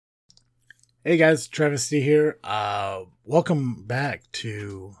Hey guys, Travis D here. Welcome back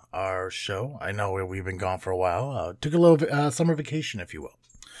to our show. I know we've been gone for a while. Took a little summer vacation, if you will.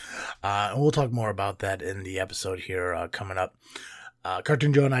 And we'll talk more about that in the episode here coming up.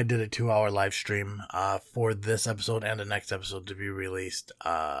 Cartoon Joe and I did a 2-hour live stream for this episode and the next episode to be released.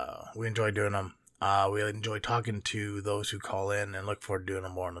 We enjoy doing them. We enjoy talking to those who call in and look forward to doing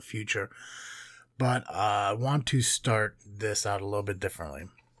them more in the future. But I want to start this out a little bit differently.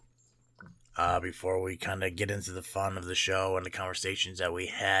 Before we kind of get into the fun of the show and the conversations that we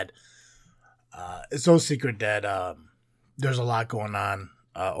had. It's no secret that there's a lot going on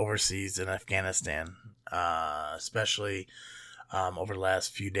overseas in Afghanistan, especially over the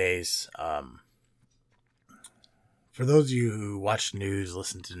last few days. For those of you who watch the news,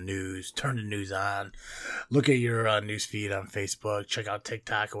 listen to the news, turn the news on, look at your news feed on Facebook, check out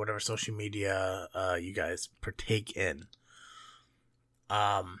TikTok or whatever social media you guys partake in.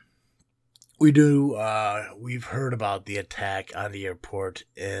 We've heard about the attack on the airport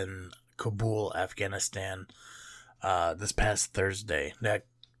in Kabul, Afghanistan, this past Thursday. That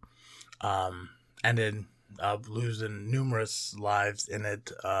ended up losing numerous lives in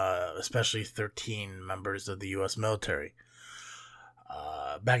it, especially 13 members of the U.S. military.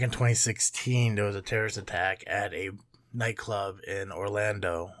 Back in 2016, there was a terrorist attack at a nightclub in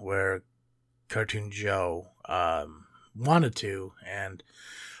Orlando where Cartoon Joe wanted to and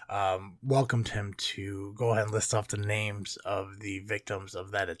welcomed him to go ahead and list off the names of the victims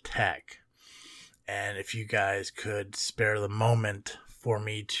of that attack. And if you guys could spare the moment for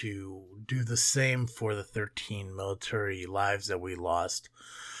me to do the same for the 13 military lives that we lost,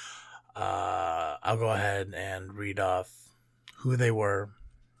 I'll go ahead and read off who they were,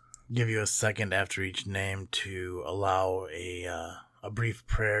 give you a second after each name to allow a brief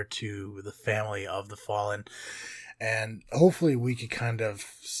prayer to the family of the fallen. And hopefully we could kind of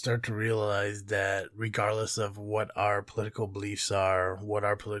start to realize that regardless of what our political beliefs are, what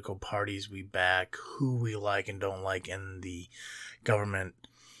our political parties we back, who we like and don't like in the government,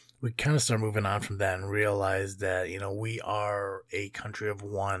 we kind of start moving on from that and realize that, we are a country of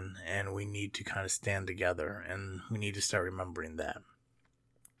one and we need to kind of stand together and we need to start remembering that.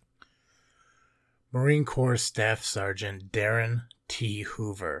 Marine Corps Staff Sergeant Darren T.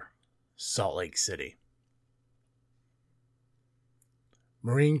 Hoover, Salt Lake City.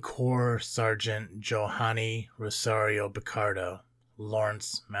 Marine Corps Sergeant Johanny Rosario Picardo,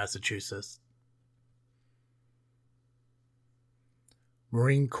 Lawrence, Massachusetts.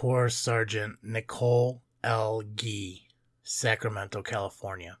 Marine Corps Sergeant Nicole L. Gee, Sacramento,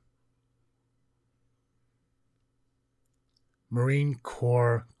 California. Marine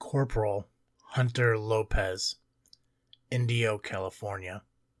Corps Corporal Hunter Lopez, Indio, California.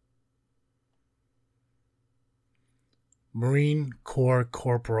 Marine Corps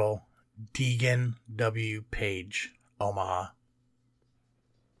Corporal Deegan W. Page, Omaha.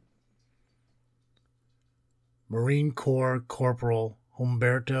 Marine Corps Corporal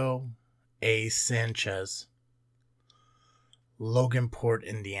Humberto A. Sanchez, Loganport,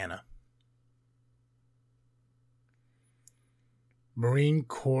 Indiana. Marine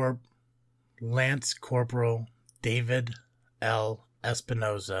Corps Lance Corporal David L.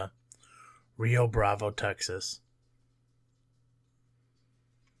 Espinoza, Rio Bravo, Texas.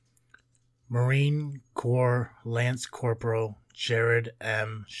 Marine Corps Lance Corporal Jared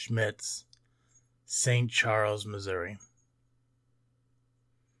M. Schmitz, St. Charles, Missouri.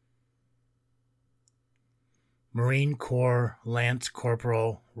 Marine Corps Lance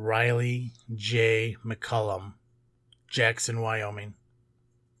Corporal Riley J. McCullum, Jackson, Wyoming.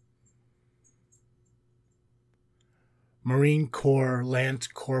 Marine Corps Lance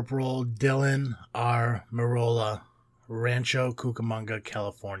Corporal Dylan R. Marola, Rancho Cucamonga,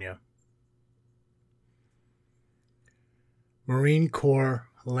 California. Marine Corps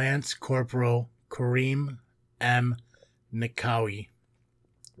Lance Corporal Kareem M. Nikawi,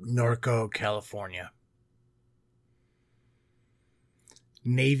 Norco, California.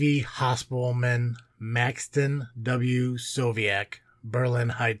 Navy Hospitalman Maxton W. Soviak, Berlin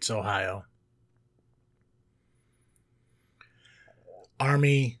Heights, Ohio.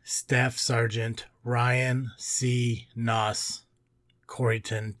 Army Staff Sergeant Ryan C. Noss,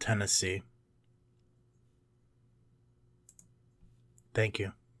 Corryton, Tennessee. Thank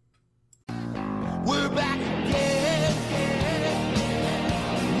you. We're back again.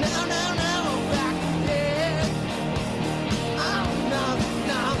 Now, we're back again. Oh,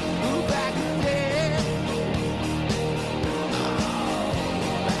 now, we're back again.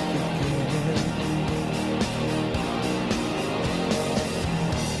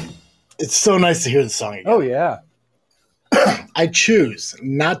 It's so nice to hear the song again. Oh, yeah. I choose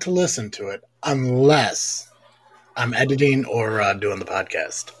not to listen to it unless I'm editing or doing the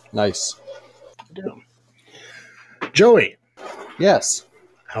podcast. Nice. Joey, Yes.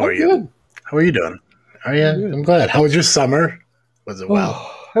 how are I'm you? good. How are you doing? Oh yeah, Good. I'm glad. How was your summer? Was it well?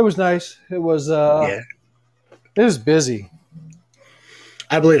 Oh, it was nice. It was Yeah, it was busy.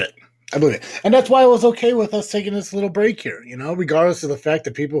 I believe it. I believe it. And that's why it was okay with us taking this little break here, regardless of the fact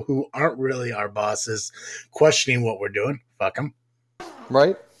that people who aren't really our bosses questioning what we're doing. Fuck them.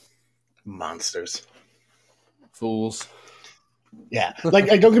 Right? Monsters. Fools. Yeah. Like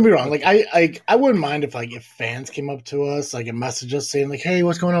don't get me wrong. Like, I wouldn't mind if fans came up to us, like, and messaged us saying, like, hey,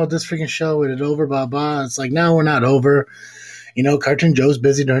 what's going on with this freaking show? Is it over? Blah, blah. It's like, no, we're not over. Cartoon Joe's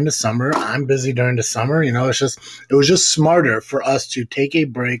busy during the summer. I'm busy during the summer. It was just smarter for us to take a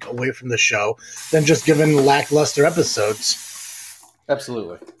break away from the show than just giving lackluster episodes.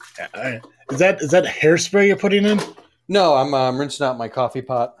 Absolutely. Yeah, all right. Is that hairspray you're putting in? No, I'm rinsing out my coffee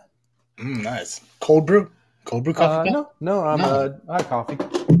pot. Nice. Cold brew coffee pot? No, No. I have coffee.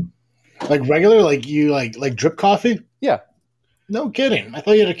 Like regular, like you like drip coffee? Yeah. No kidding. I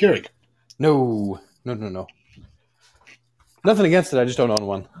thought you had a Keurig. No. Nothing against it. I just don't own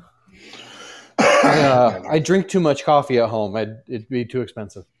one. I drink too much coffee at home. It'd be too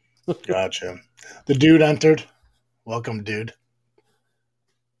expensive. Gotcha. The dude entered. Welcome, dude.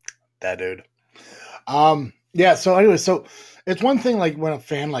 That dude. Yeah. So anyway, so it's one thing like when a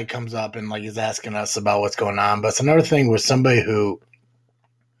fan like comes up and like is asking us about what's going on, but it's another thing with somebody who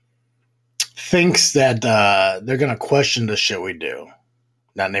thinks that they're gonna question the shit we do.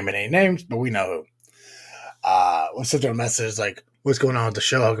 Not naming any names, but we know who. We'll send them a message like, what's going on with the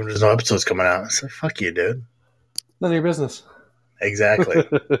show? How come there's no episodes coming out? I said, fuck you, dude. None of your business. Exactly.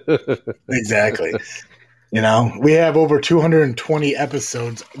 Exactly. We have over 220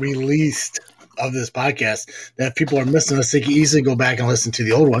 episodes released of this podcast that if people are missing us, they can easily go back and listen to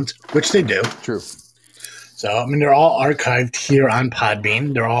the old ones, which they do. True. So, they're all archived here on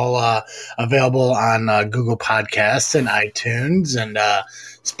Podbean. They're all available on Google Podcasts and iTunes and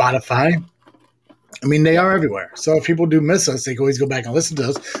Spotify. They are everywhere. So if people do miss us, they can always go back and listen to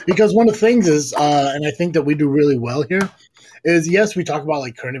us. Because one of the things is, and I think that we do really well here, is yes, we talk about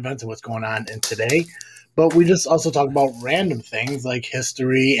like current events and what's going on in today, but we just also talk about random things like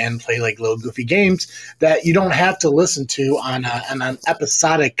history and play like little goofy games that you don't have to listen to on an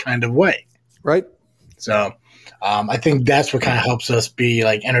episodic kind of way. Right. So I think that's what kind of helps us be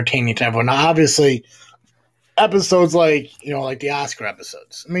like entertaining to everyone. Now, obviously, episodes like the Oscar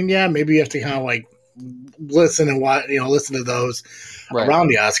episodes. Yeah, maybe you have to kind of like listen and watch, listen to those around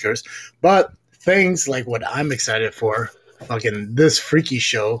the Oscars. But things like what I'm excited for, fucking this freaky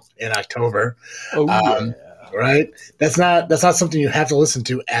show in October. Oh yeah. Right? That's not something you have to listen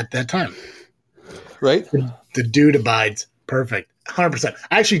to at that time. Right? The dude abides. Perfect. 100%.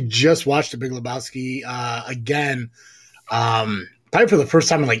 I actually just watched The Big Lebowski again, probably for the first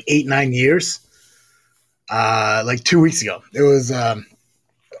time in like 8-9 years. Like 2 weeks ago. It was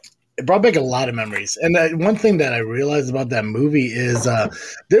it brought back a lot of memories. And one thing that I realized about that movie is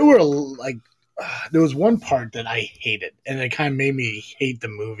there was one part that I hated, and it kind of made me hate the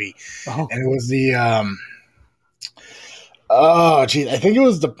movie. Oh. And it was the I think it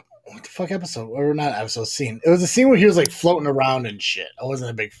was the what the fuck episode or not episode scene. It was a scene where he was like floating around and shit. I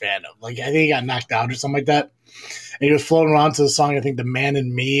wasn't a big fan of. Like I think he got knocked out or something like that. And he was floating around to the song, I think The Man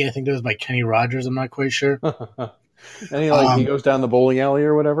in Me. I think that was by Kenny Rogers. I'm not quite sure. And he goes down the bowling alley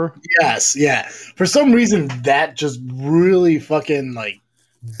or whatever. Yes, yeah. For some reason, that just really fucking like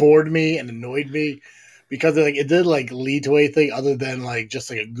bored me and annoyed me because it did like lead to anything other than like just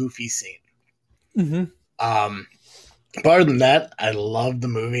like a goofy scene. Mm-hmm. But other than that, I love the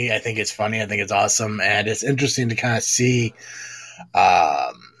movie. I think it's funny. I think it's awesome, and it's interesting to kind of see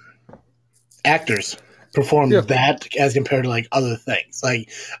actors perform that as compared to like other things. Like,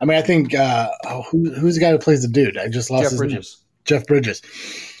 I think who's the guy who plays the dude? I just lost Jeff his Bridges. name. Jeff Bridges.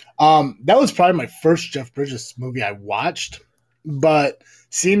 That was probably my first Jeff Bridges movie I watched, but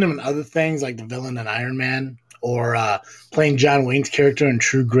seeing him in other things like the villain in Iron Man or playing John Wayne's character in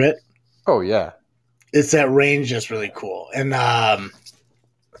True Grit. Oh yeah. It's that range that's really cool. And the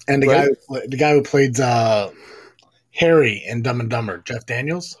guy who played Harry in Dumb and Dumber, Jeff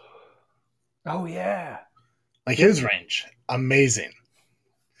Daniels. Oh yeah. Like his range, amazing.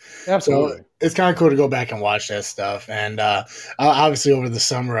 Absolutely. So it's kind of cool to go back and watch that stuff. And obviously over the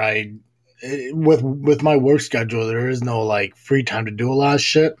summer, with my work schedule, there is no like free time to do a lot of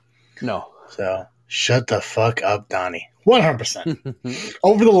shit. No. So shut the fuck up, Donnie. 100%.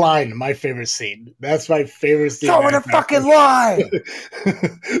 Over the line, my favorite scene. That's my favorite scene. Over the fucking line.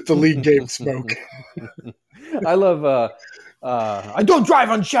 The lead game smoke. I love I don't drive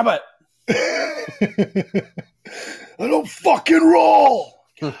on Shabbat. I don't fucking roll.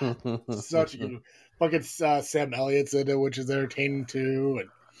 Such a good fucking Sam Elliott's in it, which is entertaining too. And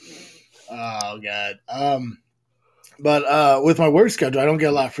oh god. But with my work schedule, I don't get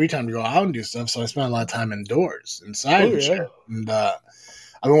a lot of free time to go out and do stuff, so I spend a lot of time indoors, inside and shit. And I've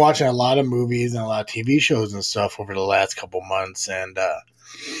been watching a lot of movies and a lot of TV shows and stuff over the last couple months. And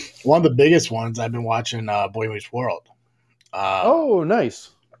one of the biggest ones I've been watching, Boy Meets World. Oh,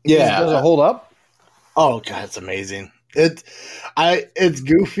 nice. Yeah. Does it hold up? Oh god, it's amazing. It's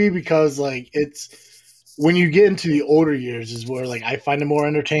goofy because like it's when you get into the older years is where like I find it more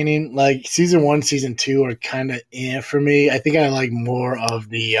entertaining. Like season 1, season 2 are kind of for me. I think I like more of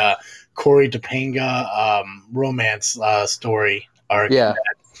the Corey Topanga romance story arc. Yeah. That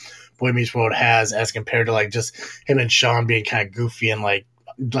Boy Meets World has as compared to like just him and Sean being kind of goofy and like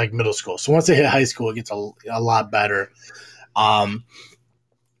middle school. So once they hit high school, it gets a lot better.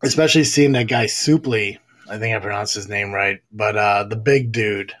 Especially seeing that guy Supley, I think I pronounced his name right, but the big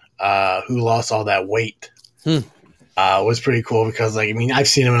dude who lost all that weight was pretty cool because like I mean I've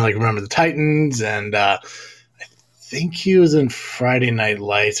seen him in like Remember the Titans and I think he was in Friday Night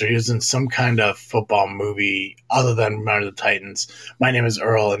Lights or he was in some kind of football movie other than Remember the Titans. My Name is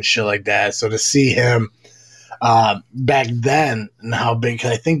Earl and shit like that. So to see him back then and how big,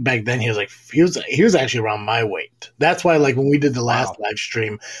 because I think back then he was actually around my weight. That's why like when we did the last live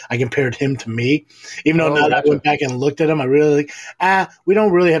stream, I compared him to me. Even though now that I went back and looked at him, I really like we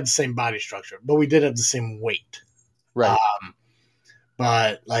don't really have the same body structure, but we did have the same weight. Right.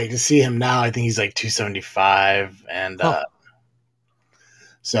 But like to see him now, I think he's like 275 and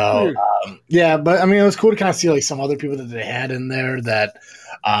yeah, but I mean it was cool to kind of see like some other people that they had in there that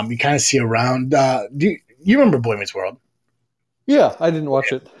you kind of see around. Do you remember Boy Meets World? Yeah, I didn't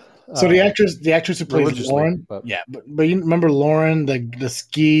watch it. So the actress who plays Lauren, but you remember Lauren, the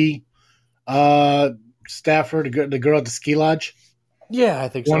ski staffer, the girl at the ski lodge? Yeah, I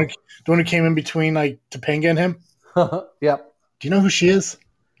think so. The one who came in between like Topanga and him? Yep. Do you know who she is?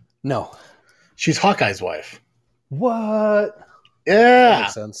 No. She's Hawkeye's wife. What? Yeah. That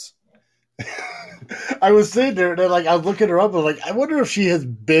makes sense. I was sitting there and like I was looking her up and like I wonder if she has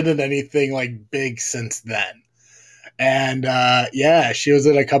been in anything like big since then. And yeah, she was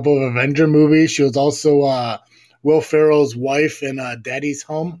in a couple of Avenger movies. She was also Will Ferrell's wife in Daddy's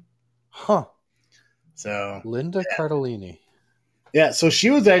Home. Huh. So Linda Cardellini. Yeah, so she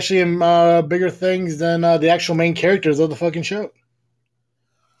was actually in bigger things than the actual main characters of the fucking show.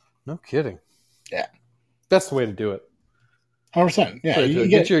 No kidding. Yeah, that's the way to do it. 100%. Yeah, you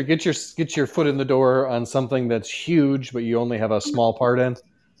get your foot in the door on something that's huge, but you only have a small part in,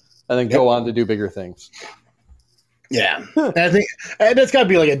 and then go on to do bigger things. Yeah, and I think that's got to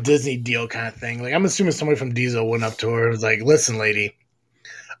be like a Disney deal kind of thing. Like I'm assuming somebody from Diesel went up to her and was like, "Listen, lady,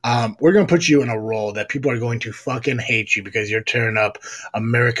 we're going to put you in a role that people are going to fucking hate you because you're tearing up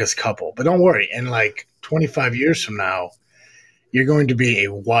America's couple. But don't worry, in like 25 years from now, you're going to be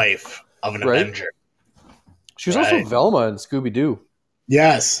a wife of an Avenger." She was also Velma in Scooby-Doo.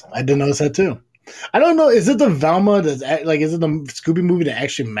 Yes, I did notice that too. I don't know. Is it the Velma that's like? Is it the Scooby movie that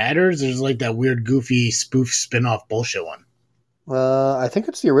actually matters? Or is it like that weird, goofy spoof spin-off bullshit one? I think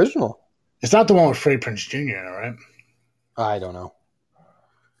it's the original. It's not the one with Freddie Prinze Jr. in it, right? I don't know.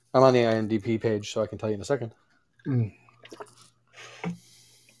 I'm on the IMDb page, so I can tell you in a second. Right,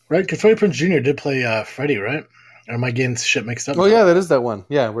 because Freddie Prinze Jr. did play Freddy, right? Or am I getting shit mixed up? Oh yeah, that is that one.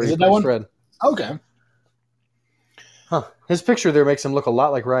 Yeah, where he plays Fred. Okay. Huh. His picture there makes him look a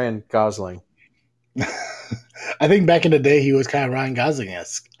lot like Ryan Gosling. I think back in the day he was kind of Ryan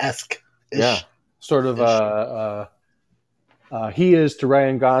Gosling-esque. Yeah, sort of. He is to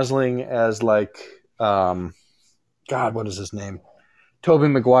Ryan Gosling as like, God, what is his name? Tobey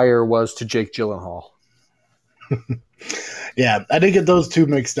Maguire was to Jake Gyllenhaal. Yeah, I did get those two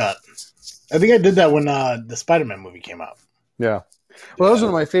mixed up. I think I did that when the Spider-Man movie came out. Yeah. Well, that was one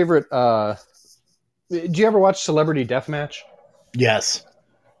of my favorite. Did you ever watch Celebrity Deathmatch? Yes.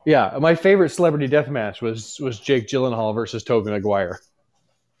 Yeah, my favorite Celebrity Deathmatch was Jake Gyllenhaal versus Tobey Maguire.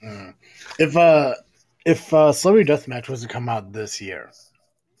 If Celebrity Deathmatch was to come out this year,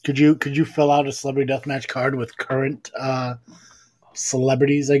 could you fill out a Celebrity Deathmatch card with current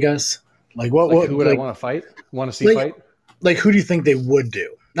celebrities? I guess who would I want to fight? Want to see fight? Like who do you think they would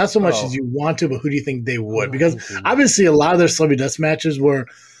do? Not so much as you want to, but who do you think they would? Because obviously a lot of their Celebrity Death matches were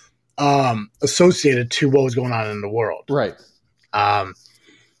associated to what was going on in the world. Right. I'm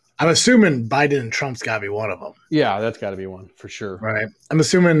assuming Biden and Trump's got to be one of them. Yeah, that's got to be one for sure. Right. I'm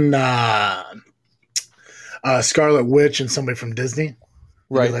assuming Scarlet Witch and somebody from Disney.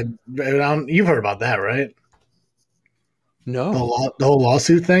 Right. You've heard about that, right? No. The whole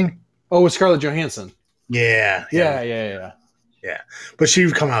lawsuit thing. Oh, with Scarlett Johansson. Yeah, Yeah. But she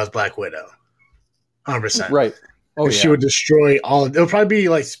would come out as Black Widow, 100%. Right. Oh, She would destroy all. It would probably be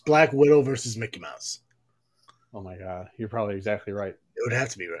like Black Widow versus Mickey Mouse. Oh my God, you're probably exactly right. It would have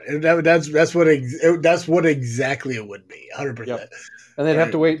to be right. That's what exactly it would be. 100%. Yep. And they'd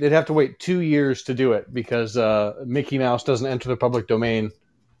have to wait. They'd have to wait 2 years to do it because Mickey Mouse doesn't enter the public domain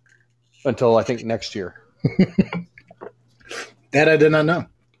until I think next year. That I did not know.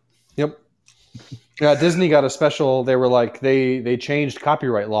 Yep. Yeah, Disney got a special. They were like they changed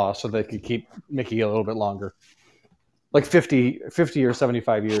copyright law so they could keep Mickey a little bit longer, like 50 or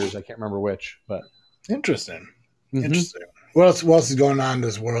 75 years. I can't remember which, but Interesting. Mhm. Interesting. What else is going on in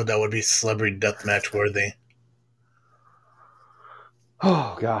this world that would be celebrity deathmatch worthy?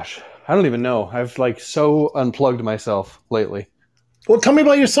 Oh gosh, I don't even know. I've like so unplugged myself lately. Well, tell me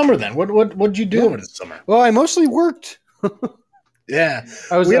about your summer then. What'd you do over the summer? Well, I mostly worked. Yeah,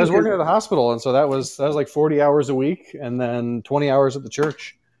 I was working at the hospital, and so that was like 40 hours a week, and then 20 hours at the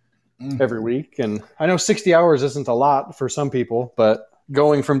church every week. And I know 60 hours isn't a lot for some people, but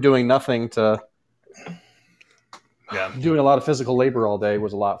going from doing nothing to doing a lot of physical labor all day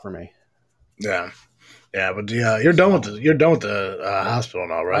was a lot for me. Yeah. But you're done with the hospital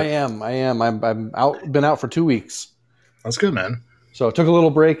now, right? I am. I'm out. Been out for 2 weeks, That's good, man. so I took a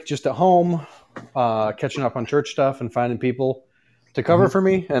little break just at home, catching up on church stuff and finding people to cover for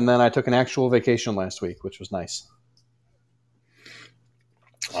me, and then I took an actual vacation last week, which was nice.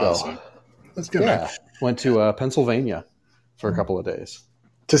 Awesome. That's good, Yeah, man. went to Pennsylvania for a couple of days.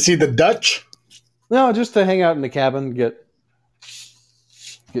 To see the Dutch. No, just to hang out in the cabin, get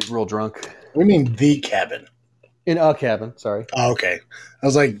real drunk What do you mean the cabin? in a cabin. Sorry, Oh, okay. I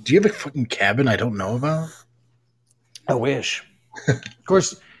was like, do you have a fucking cabin I don't know about? I wish. Of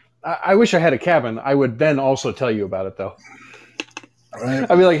course, I wish I had a cabin. I would then also tell you about it, though. Right.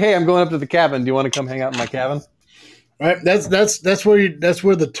 I'd be like, "Hey, I'm going up to the cabin. Do you want to come hang out in my cabin?" Right. That's where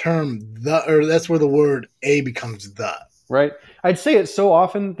the term that's where the word a becomes the. Right? I'd say it so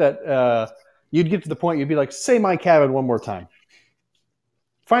often that you'd get to the point you'd be like, "Say my cabin one more time."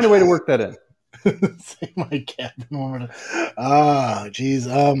 Find a way to work that in. Say my cabin one more time. Ah, geez.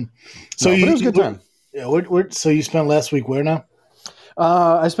 So But it was a good time. Yeah. So you spent last week where now?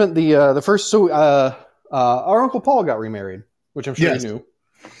 I spent the first. So our Uncle Paul got remarried, which I'm sure Yes. you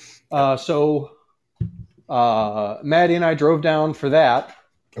knew. So Maddie and I drove down for that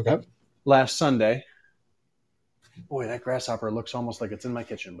Okay. last Sunday. Boy, that grasshopper looks almost like it's in my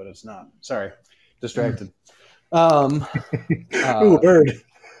kitchen, but it's not. Sorry, distracted. Ooh, bird.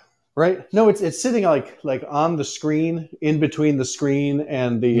 Right? No, it's sitting like on the screen, in between the screen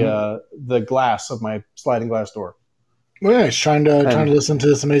and the glass of my sliding glass door. Well, yeah, he's trying to listen to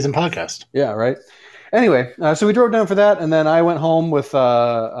this amazing podcast. Yeah, right. Anyway, so we drove down for that, and then I went home with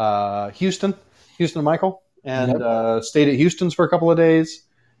Houston and Michael, and stayed at Houston's for a couple of days,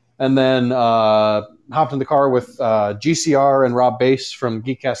 and then hopped in the car with GCR and Rob Bass from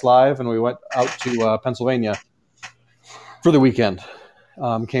Geekcast Live, and we went out to Pennsylvania for the weekend.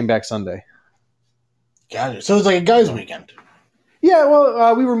 Came back Sunday. Got it. So it's like a guys' weekend. Yeah,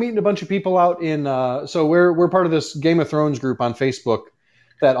 well, we were meeting a bunch of people out in. So we're part of this Game of Thrones group on Facebook.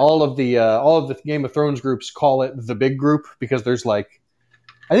 That all of the Game of Thrones groups call it the big group because there's like,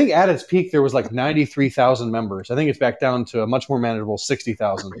 I think at its peak there was like 93,000 members. I think it's back down to a much more manageable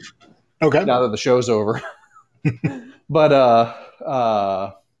 60,000 Okay. now that the show's over. But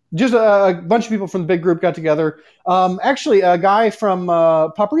just a bunch of people from the big group got together. Actually, a guy from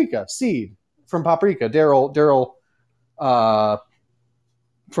Paprika, Seed from Paprika, Daryl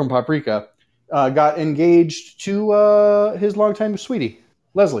from Paprika, got engaged to his longtime sweetie,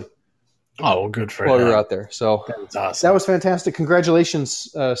 Leslie, Oh, well, good for while we him. were out there. So That's awesome. that was fantastic.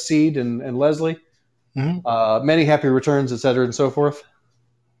 Congratulations, Seed and Leslie. Mhm. Many happy returns, et cetera, and so forth.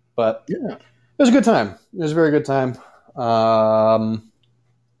 But Yeah. it was a good time. It was a very good time.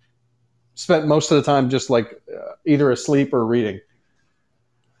 Spent most of the time just like either asleep or reading.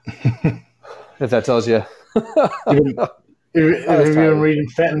 If that tells you. Have you been reading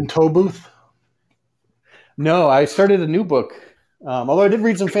Fenton Tollbooth? No, I started a new book. Although I did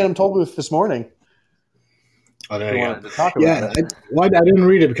read some Phantom Tollbooth this morning. Oh, there I you wanted go. to talk about Yeah, it. I didn't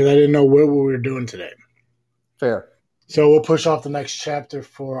read it because I didn't know what we were doing today. Fair. So we'll push off the next chapter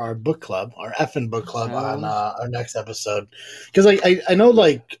for our book club, our effing book club, on our next episode. Because I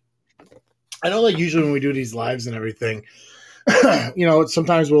know usually when we do these lives and everything,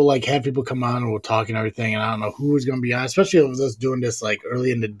 sometimes we'll like have people come on and we'll talk and everything, and I don't know who's going to be on, especially with us doing this like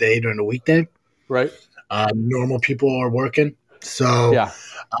early in the day during the weekday. Right? Normal people are working, so Yeah.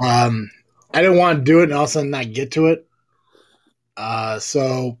 I didn't want to do it and all of a sudden not get to it.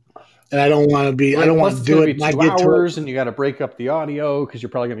 So, and I don't want to be. I Like, don't want plus to it's do going to it. be Not 2 get to it. hours, and you got to break up the audio because you're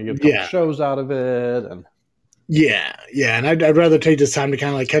probably going to get a couple Yeah. shows out of it. And Yeah, and I'd rather take this time to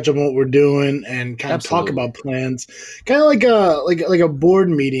kind of like catch up on what we're doing and kind of talk Absolutely. about plans, kind of like a board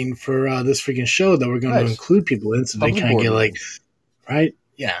meeting for this freaking show that we're going to Nice. include people in, so they Public kind of board get like meetings. right,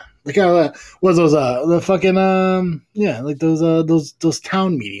 yeah, like what's those the fucking like those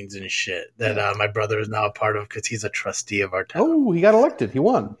town meetings and shit that my brother is now a part of because he's a trustee of our town. Oh, he got elected. He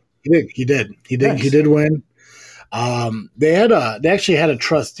won. He did Nice. win. They actually had a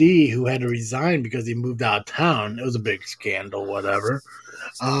trustee who had to resign because he moved out of town. It was a big scandal, whatever.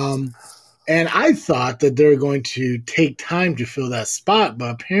 And I thought that they're going to take time to fill that spot, but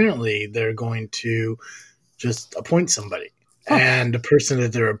apparently they're going to just appoint somebody. Huh. And the person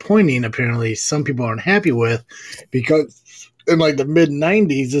that they're appointing, apparently some people aren't happy with because in like the mid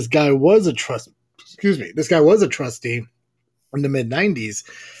 90s, this guy was a trustee in the mid 90s.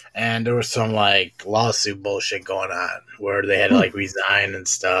 And there was some like lawsuit bullshit going on where they had to like resign and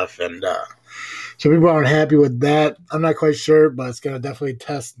stuff. And so people aren't happy with that. I'm not quite sure, but it's gonna definitely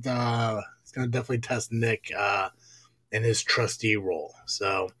test Nick in his trustee role.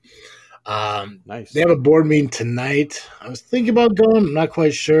 So Nice. they have a board meeting tonight. I was thinking about going, I'm not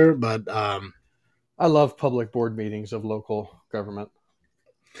quite sure, but I love public board meetings of local government.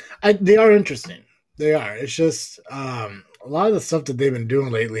 they are interesting. They are. It's just a lot of the stuff that they've been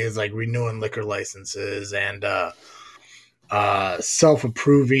doing lately is like renewing liquor licenses and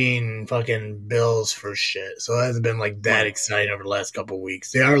self-approving fucking bills for shit. So it hasn't been like that exciting over the last couple of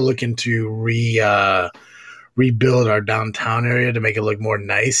weeks. They are looking to rebuild our downtown area to make it look more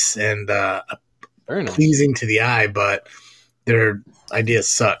nice and Very nice. pleasing to the eye, but their ideas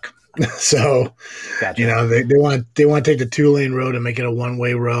suck. So, Gotcha. you know, they want to take the 2-lane road and make it a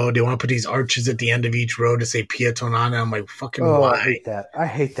 1-way road. They want to put these arches at the end of each road to say Pieton on it. I'm like, fucking Oh, why? I hate that. I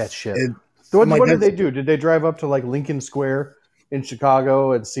hate that shit. I'm like, What did that's- they do? Did they drive up to like Lincoln Square in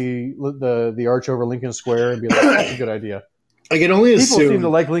Chicago and see the arch over Lincoln Square and be like, that's a good idea? I can only People assume. seem to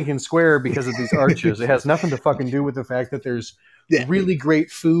like Lincoln Square because of these arches. It has nothing to fucking do with the fact that there's Yeah. really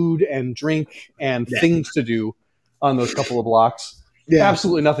great food and drink and Yeah. things to do on those couple of blocks. Yeah,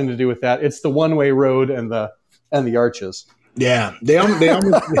 Absolutely nothing to do with that. It's the 1-way road and the arches. yeah. They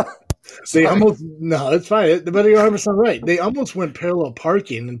almost. No, it's fine. But you're 100% right. They almost went parallel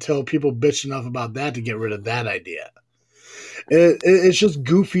parking until people bitched enough about that to get rid of that idea. It's just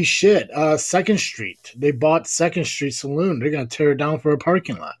goofy shit. 2nd Street. They bought 2nd Street Saloon. They're gonna tear it down for a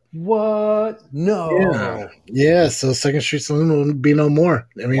parking lot. What? No. Yeah. So 2nd Street Saloon will be no more.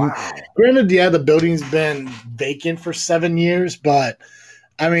 I mean, Wow. granted, yeah, the building's been vacant for 7 years, but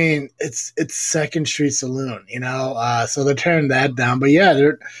I mean, it's 2nd Street Saloon, you know. So they're tearing that down. But yeah,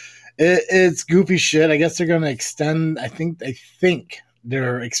 it's goofy shit. I guess they're gonna extend. I think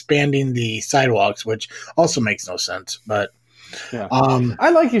they're expanding the sidewalks, which also makes no sense. But Yeah. I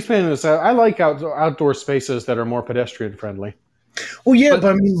like expanding this. I like outdoor spaces that are more pedestrian friendly. well, yeah,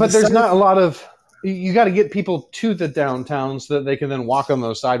 but I mean, But the there's side- not a lot of. You got to get people to the downtown so that they can then walk on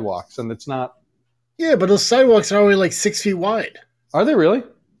those sidewalks, and it's not. Yeah, but those sidewalks are only like 6 feet wide. Are they really?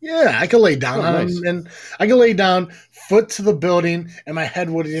 Yeah, I could lay down Oh, on nice. them, and I could lay down foot to the building, and my head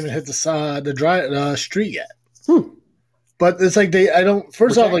wouldn't even hit the street yet. But it's like I don't.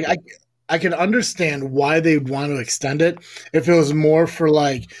 First off, like I can understand why they'd want to extend it if it was more for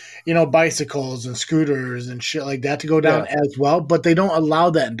like, you know, bicycles and scooters and shit like that to go down as well. But they don't allow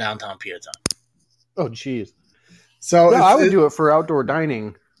that in downtown Pieton. Oh, jeez. So No, I would do it for outdoor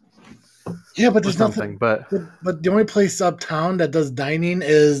dining yeah, but or there's something. nothing. But But the only place uptown that does dining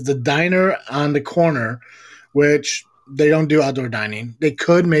is the diner on the corner, which they don't do outdoor dining. They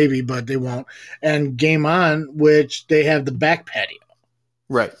could maybe, but they won't. And Game On, which they have the back patio.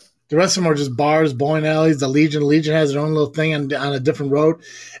 right. The rest of them are just bars, bowling alleys. The Legion has their own little thing on a different road.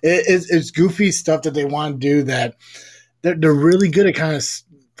 It's goofy stuff that they want to do that they're really good at kind of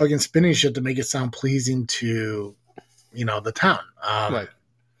fucking spinning shit to make it sound pleasing to, you know, the town. Right.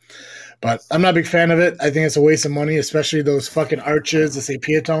 But I'm not a big fan of it. I think it's a waste of money, especially those fucking arches that say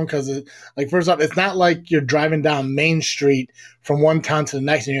Pieton. Because, like, first off, it's not like you're driving down Main Street from one town to the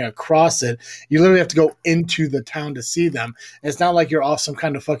next and you're going to cross it. You literally have to go into the town to see them. And it's not like you're off some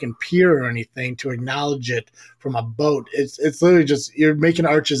kind of fucking pier or anything to acknowledge it from a boat. It's literally just you're making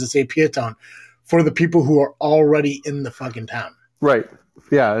arches that say Pieton for the people who are already in the fucking town. Right.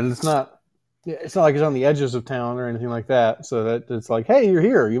 Yeah, and it's not like it's on the edges of town or anything like that. So that it's like, hey, you're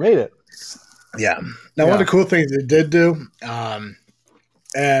here, you made it. Yeah. Now, one of the cool things they did do, I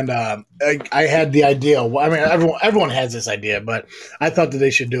had the idea. I mean, everyone has this idea, but I thought that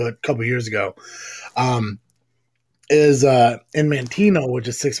they should do it a couple years ago. is in Mantino, which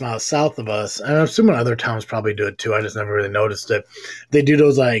is 6 miles south of us. And I'm assuming other towns probably do it too. I just never really noticed it. They do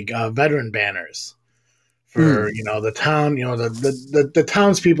those like veteran banners for the town. The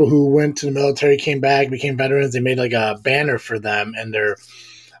townspeople who went to the military, came back, became veterans. They made like a banner for them and their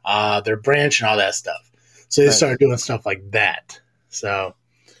branch and all that stuff. So they started doing stuff like that. So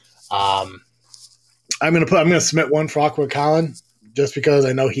I'm gonna submit one for Awkward Colin just because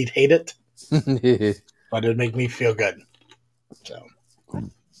I know he'd hate it. But it would make me feel good. So,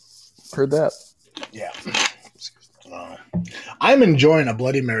 Heard that. yeah. I'm enjoying a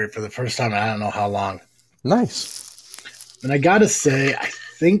Bloody Mary for the first time in I don't know how long. Nice. And I gotta say, I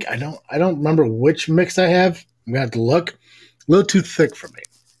don't remember which mix I have. I'm gonna have to look. A little too thick for me.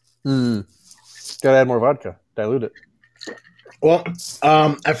 Gotta add more vodka. Dilute it. Well,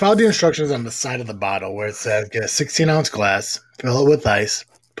 I followed the instructions on the side of the bottle where it says get a 16-ounce glass, fill it with ice,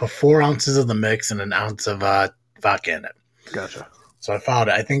 put 4 ounces of the mix and an ounce of vodka in it. Gotcha. So I found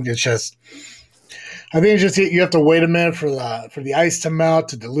it. I think it's just you have to wait a minute for the ice to melt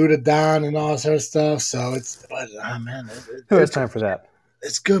to dilute it down and all that sort of stuff. So Who has time for that?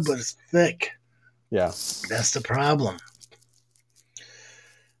 it's good, but it's thick. Yeah. That's the problem.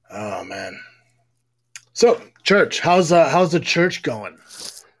 Oh man. So church, how's the church going?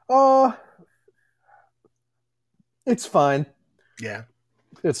 It's fine. Yeah.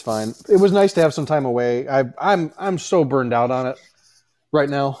 It's fine. It was nice to have some time away. I'm so burned out on it right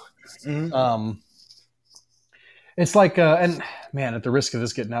now. Mm-hmm. It's like and man, at the risk of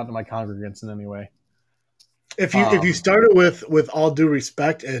this getting out to my congregants in any way. If you started with all due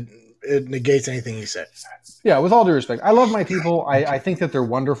respect, it negates anything you say. Yeah, with all due respect, I love my people. I think that they're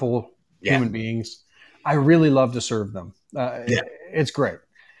wonderful human beings. I really love to serve them. It's great.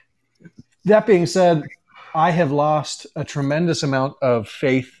 That being said, I have lost a tremendous amount of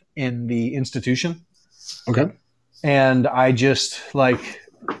faith in the institution. Okay. And I just I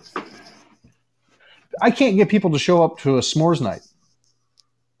can't get people to show up to a s'mores night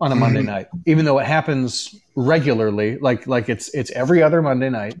on a Monday night, even though it happens regularly. Like it's every other Monday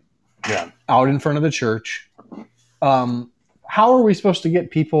night. Yeah. Out in front of the church. How are we supposed to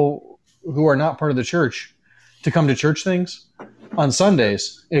get people who are not part of the church to come to church things on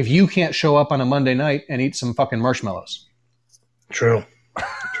Sundays if you can't show up on a Monday night and eat some fucking marshmallows? True.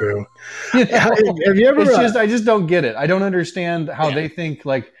 You know? Have you ever? I just don't get it. I don't understand how they think.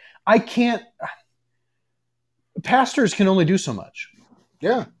 Like, I can't. Pastors can only do so much.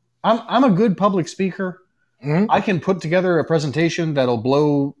 Yeah. I'm a good public speaker. Mm-hmm. I can put together a presentation that'll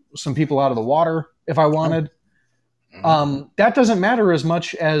blow some people out of the water if I wanted. That doesn't matter as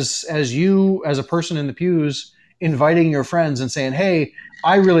much as you, as a person in the pews, inviting your friends and saying, "Hey,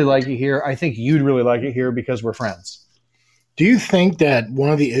 I really like it here. I think you'd really like it here because we're friends." Do you think that one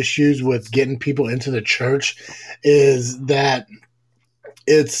of the issues with getting people into the church is that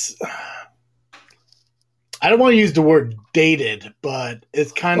it's, I don't want to use the word dated, but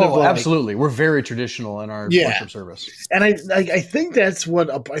it's kind of like, absolutely. We're very traditional in our worship service. And I think that's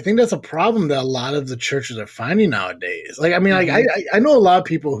a problem that a lot of the churches are finding nowadays. Like, I mean, I know a lot of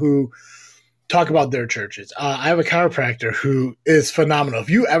people who talk about their churches. I have a chiropractor who is phenomenal. If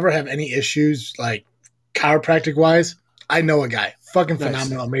you ever have any issues, like chiropractic wise, I know a guy. Fucking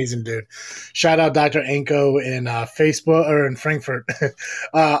phenomenal, amazing dude. Shout out Dr. Anko in Facebook or in Frankfurt.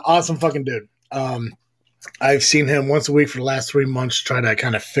 Awesome fucking dude. I've seen him once a week for the last 3 months try to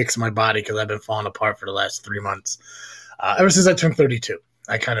kind of fix my body because I've been falling apart for the last 3 months. Ever since I turned 32,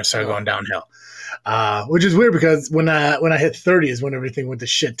 I kind of started going downhill, which is weird because when I hit 30 is when everything went to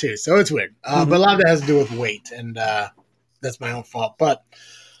shit too. So it's weird. But a lot of it has to do with weight, and that's my own fault. But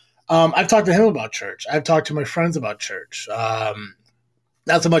I've talked to him about church. I've talked to my friends about church.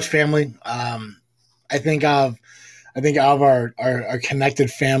 Not so much family. I think of our connected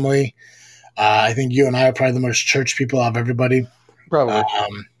family. I think you and I are probably the most church people of everybody. Probably.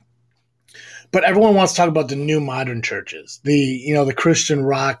 But everyone wants to talk about the new modern churches, the Christian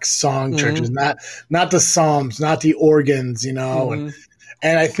rock song churches, not the Psalms, not the organs,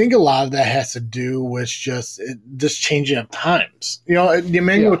 and I think a lot of that has to do with just changing of times. The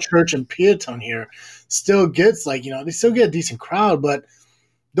Emmanuel Church in Peatone here still gets they still get a decent crowd, but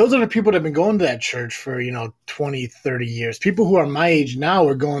those are the people that have been going to that church for, 20, 30 years. People who are my age now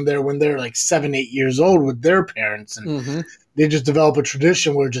are going there when they're like 7, 8 years old with their parents, and they just develop a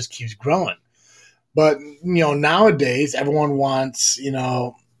tradition where it just keeps growing. But, nowadays everyone wants,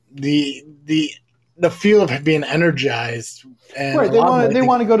 the feel of being energized. And right. They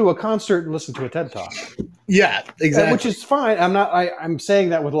want to go to a concert and listen to a TED Talk. Yeah, exactly. Which is fine. I'm saying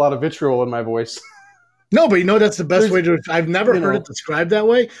that with a lot of vitriol in my voice. No, but that's the best way to. I've never you heard know. it described that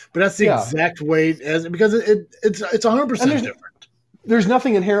way, but that's the Yeah. exact way because it's 100% there's- different. There's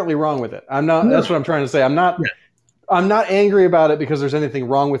nothing inherently wrong with it. I'm not. No. That's what I'm trying to say. I'm not. Yeah. I'm not angry about it because there's anything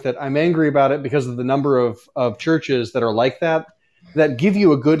wrong with it. I'm angry about it because of the number of churches that are like that give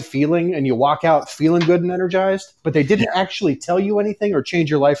you a good feeling and you walk out feeling good and energized, but they didn't actually tell you anything or change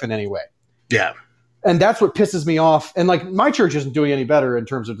your life in any way. Yeah. And that's what pisses me off. And like my church isn't doing any better in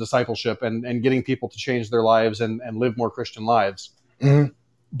terms of discipleship and getting people to change their lives and live more Christian lives. Mhm.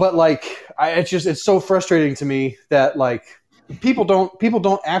 But like, it's so frustrating to me that like people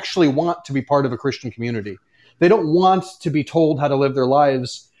don't actually want to be part of a Christian community. They don't want to be told how to live their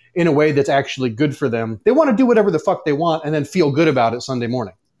lives in a way that's actually good for them. They want to do whatever the fuck they want and then feel good about it Sunday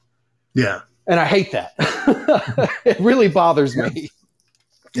morning. Yeah. And I hate that. It really bothers me.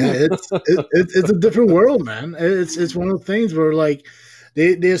 Yeah, it's a different world, man. It's one of the things where like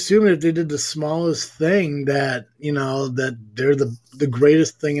they assume if they did the smallest thing that that they're the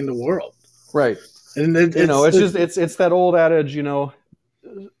greatest thing in the world, Right. and it's that old adage,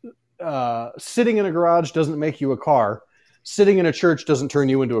 sitting in a garage doesn't make you a car. Sitting in a church doesn't turn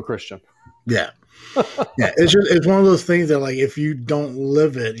you into a Christian. yeah. Yeah, it's one of those things that like if you don't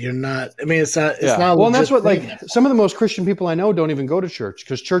live it, you're not. I mean, it's not. It's not. Well, and that's what thing. like some of the most Christian people I know don't even go to church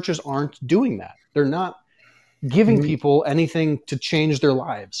because churches aren't doing that. They're not giving people anything to change their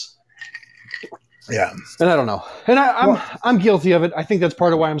lives. Yeah, and I don't know. And I'm guilty of it. I think that's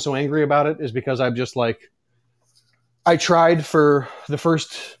part of why I'm so angry about it is because I'm just like I tried for the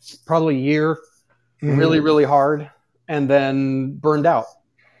first probably year really, really hard and then burned out.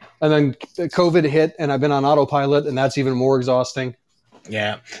 And then COVID hit, and I've been on autopilot, and that's even more exhausting.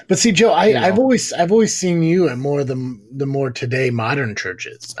 Yeah, but see, Joe, I've always seen you at more of the more today modern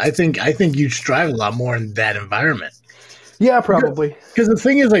churches. I think you strive a lot more in that environment. Yeah, probably. Because the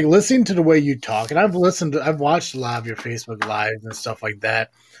thing is, like, listening to the way you talk, and I've watched a lot of your Facebook lives and stuff like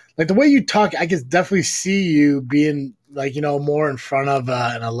that. Like the way you talk, I can definitely see you being like more in front of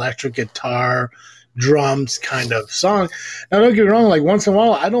an electric guitar, drums kind of song. Now don't get me wrong, like once in a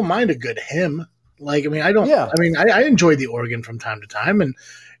while I don't mind a good hymn. Like I enjoy the organ from time to time, and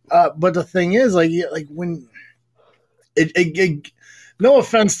but the thing is like when it no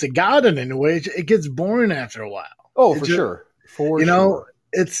offense to God in any way, it gets boring after a while. Oh, for sure.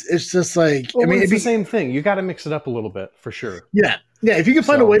 It's just like it's the same thing. You got to mix it up a little bit for sure. Yeah, if you can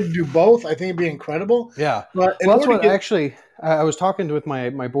find a way to do both, I think it'd be incredible. Yeah, but that's what actually I was talking with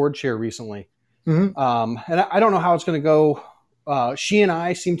my board chair recently. Mm-hmm. And I don't know how it's going to go. She and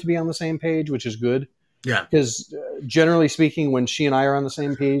I seem to be on the same page, which is good. Yeah. Because generally speaking, when she and I are on the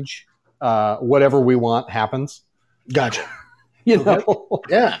same page, whatever we want happens. Gotcha. know?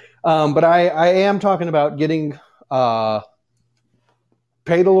 Yeah. But I am talking about getting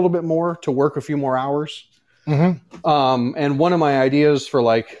paid a little bit more to work a few more hours. Mm-hmm. And one of my ideas for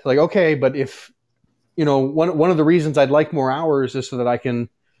like, okay, but if, one of the reasons I'd like more hours is so that I can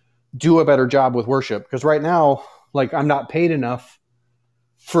do a better job with worship. Because right now, like I'm not paid enough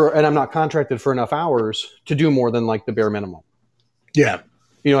and I'm not contracted for enough hours to do more than like the bare minimum. Yeah.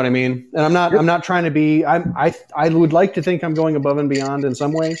 You know what I mean? And I'm not trying to be, I would like to think I'm going above and beyond in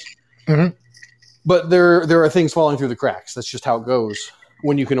some ways, mm-hmm. but there are things falling through the cracks. That's just how it goes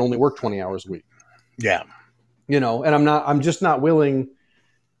when you can only work 20 hours a week. Yeah. And I'm just not willing.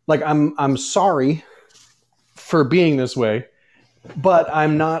 Like I'm sorry for being this way, but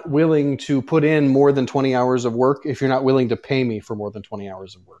I'm not willing to put in more than 20 hours of work if you're not willing to pay me for more than 20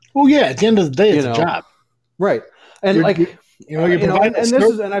 hours of work. Well, yeah, at the end of the day, it's a job. Right. And you're and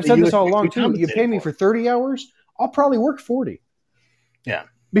I've said this all along too. You pay me for 30 hours, I'll probably work 40. Yeah.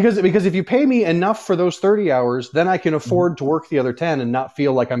 Because if you pay me enough for those 30 hours, then I can afford to work the other 10 and not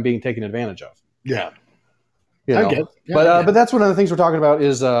feel like I'm being taken advantage of. Yeah. I get it. But that's one of the things we're talking about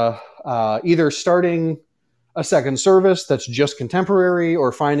is either starting a second service that's just contemporary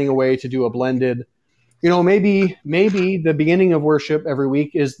or finding a way to do a blended, maybe the beginning of worship every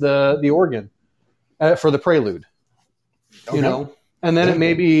week is the organ for the prelude, and then it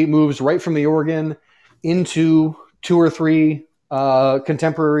maybe moves right from the organ into 2 or 3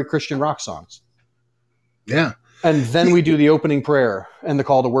 contemporary Christian rock songs. Yeah. And then we do the opening prayer and the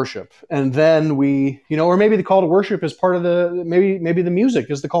call to worship. And then we, or maybe the call to worship is part of maybe the music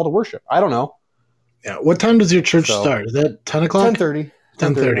is the call to worship. I don't know. Yeah. What time does your church start? Is that 10 o'clock? 10:30.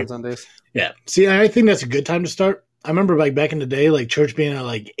 10:30 on Sundays. Yeah. See, I think that's a good time to start. I remember like back in the day, like church being at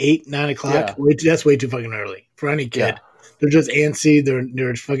like 8, 9 o'clock. Yeah. That's way too fucking early for any kid. Yeah. They're just antsy.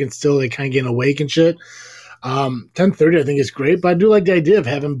 They're fucking still like kind of getting awake and shit. 10:30 I think is great, but I do like the idea of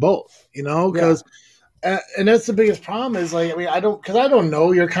having both, because and that's the biggest problem is like, I mean, I don't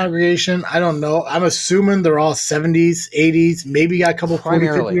know your congregation. I don't know. I'm assuming they're all 70s, 80s, maybe got a couple 40,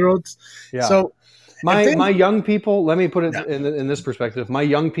 Primarily. 50-year-olds. Yeah. So My if they- my young people, let me put it Yeah. in this perspective. My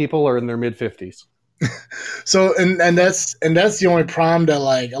young people are in their mid 50s. So and that's the only problem that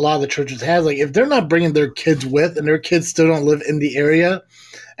like a lot of the churches have. Like if they're not bringing their kids with, and their kids still don't live in the area,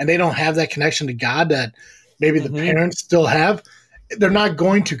 and they don't have that connection to God that maybe the Mhm. parents still have, they're not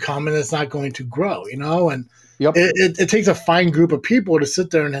going to come, and it's not going to grow. You know, and Yep. it takes a fine group of people to sit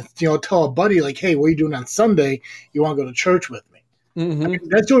there and tell a buddy like, hey, what are you doing on Sunday? You want to go to church with me? Mhm.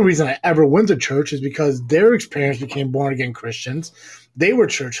 That's the only reason I ever went to church is because their parents became born again Christians. They were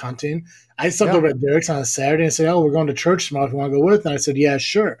church hunting. I stopped Yeah. over at Derek's on a Saturday and said, "Oh, we're going to church tomorrow. If you want to go with?" And I said, "Yeah,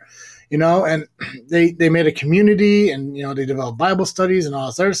 sure." You know, and they made a community, and they developed Bible studies and all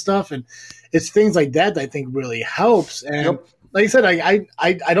this other stuff, and it's things like that I think really helps. And Yep. like I said,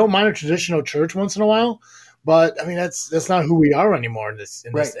 I don't mind a traditional church once in a while, but I mean that's not who we are anymore in this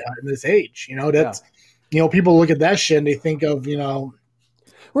Right. in this age. That's people look at that shit and they think of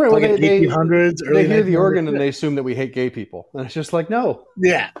Right. Well, like in they 1800s, early they hear the 1900s. organ and they assume that we hate gay people, and it's just like, no,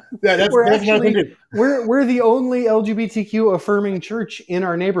 Yeah, that's We're what I actually- think. we're the only LGBTQ affirming church in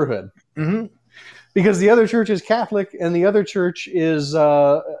our neighborhood, Mm-hmm. because the other church is Catholic and the other church is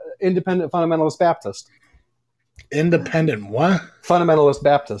Independent Fundamentalist Baptist. Independent what? Fundamentalist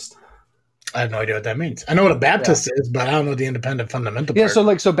Baptist. I have no idea what that means. I know what a Baptist is, but I don't know the independent fundamental Yeah,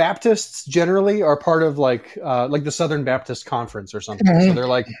 part. so Baptists generally are part of like the Southern Baptist Conference or something. So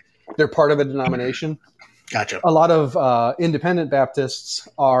Mhm. they're part of a denomination. Gotcha. A lot of independent Baptists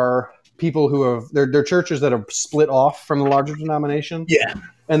are people who have they're churches that have split off from the larger denomination, Yeah,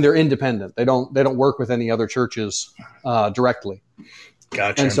 and they're independent. They don't work with any other churches directly.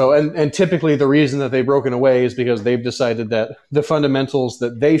 gotcha. And so, and typically the reason that they've broken away is because they've decided that the fundamentals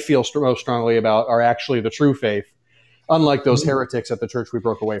that they feel most strongly about are actually the true faith, unlike those heretics at the church we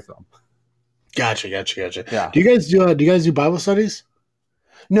broke away from. Gotcha. Yeah. Do you guys do Bible studies?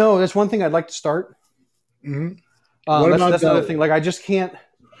 No, that's one thing I'd like to start. Mm-hmm. What That's, about that's another the- thing. Like, I just can't.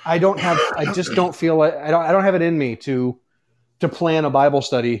 I just don't feel like I don't have it in me to plan a Bible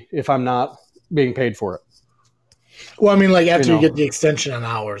study if I'm not being paid for it. Well, I mean, like after You you know. get the extension on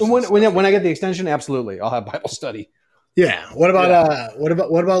hours. When I get the extension, absolutely, I'll have Bible study. Yeah. What about what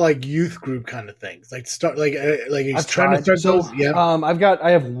about like youth group kind of things? Like start like he's I've trying to tried. start So, those. Yeah.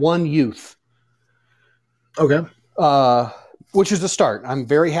 I have one youth, Okay. which is a start. I'm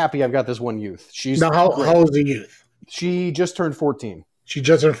very happy I've got this one youth. She's Now, how great. old is the youth? She just turned 14. She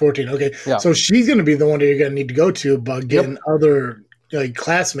just turned 14. Okay. Yeah. So she's going to be the one that you're going to need to go to about getting other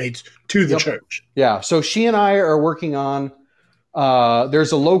classmates to the Yep. church. Yeah. So she and I are working on.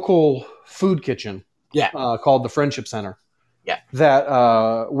 There's a local food kitchen. Yeah. Called the Friendship Center. Yeah.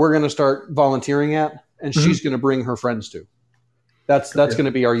 That we're going to start volunteering at, and Mhm. she's going to bring her friends to. That's Okay. going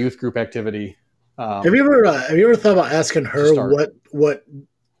to be our youth group activity. Have you ever thought about asking her start. what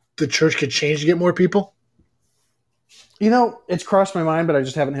the church could change to get more people? It's crossed my mind, but I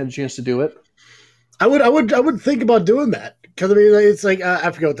just haven't had a chance to do it. I would think about doing that because I mean it's like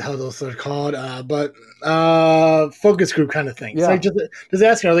I forget what the hell those are called, but focus group kind of thing. Yeah. It's like just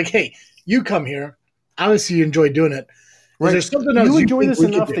asking her like, hey, you come here. Obviously, you enjoy doing it. Is there something else You enjoy think this we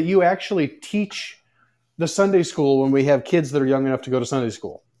could enough do? that you actually teach the Sunday school when we have kids that are young enough to go to Sunday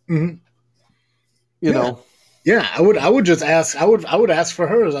school. Mhm. You Yeah. know, Yeah, I would just ask. I would ask for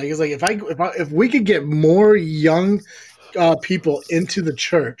her. It's like if we could get more young people into the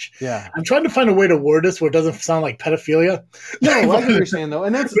church. yeah. I'm trying to find a way to word this where it doesn't sound like pedophilia. No, I get what you're saying though,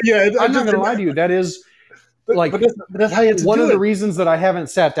 and that's. But yeah, I'm not going to lie to you. That is like but that's how you have to one do of the it. reasons that I haven't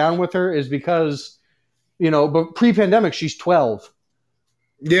sat down with her is because, but pre-pandemic she's 12,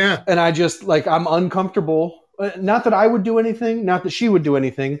 Yeah, and I just I'm uncomfortable. Not that I would do anything, not that she would do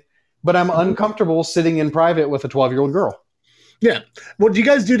anything, but I'm uncomfortable sitting in private with a 12-year-old girl. yeah. Well, do you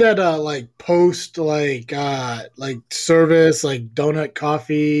guys do that post service donut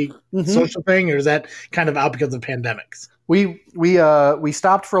coffee social thing, or is that kind of out because of pandemics? We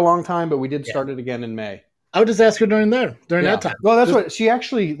stopped for a long time, but we did Yeah. start it again in May. I would just ask her during that Yeah. time. Well, that's what she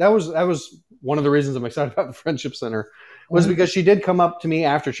actually. That was one of the reasons I'm excited about the Friendship Center was because she did come up to me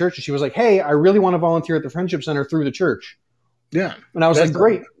after church and she was like, "Hey, I really want to volunteer at the Friendship Center through the church." Yeah, And I was That's like,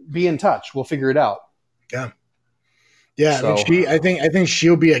 "Great, be in touch. We'll figure it out." yeah. So- I mean, I think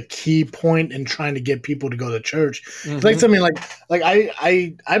she'll be a key point in trying to get people to go to church. Mm-hmm. It's like something like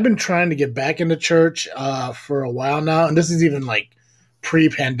I've been trying to get back into church for a while now, and this is even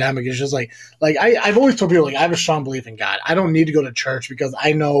pre-pandemic. It's just I've always told people I have a strong belief in God. I don't need to go to church because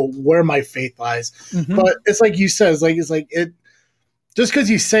I know where my faith lies. Mhm. But it's like you said, it's like it just because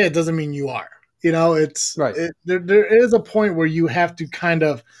you say it doesn't mean you are. You know, it's Right. there is a point where you have to kind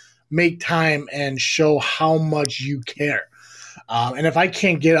of make time and show how much you care. And if I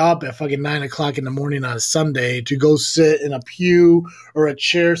can't get up at fucking 9 o'clock in the morning on a Sunday to go sit in a pew or a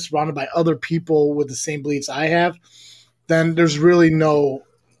chair surrounded by other people with the same beliefs I have, then there's no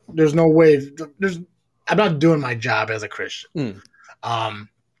way. I'm not doing my job as a Christian.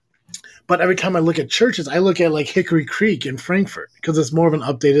 But every time I look at churches, I look at like Hickory Creek in Frankfurt because it's more of an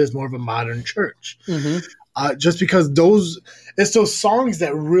updated, it's more of a modern church. Just because it's those songs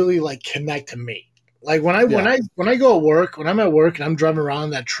that really like connect to me. Like when I go to work, when I'm at work and I'm driving around in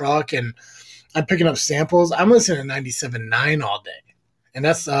that truck and I'm picking up samples, I'm listening to 97.9 all day, and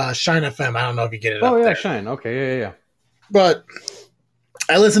that's Shine FM. I don't know if you get it. Oh up yeah, there. Shine. Okay, yeah. But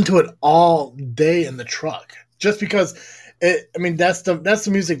I listen to it all day in the truck just because that's the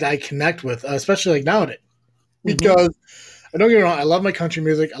music that I connect with, especially like nowadays. Because I don't get me wrong, I love my country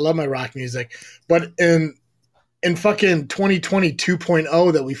music, I love my rock music, but in fucking 2020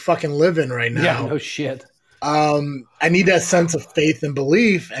 2.0 that we fucking live in right now. Yeah, no shit. I need that sense of faith and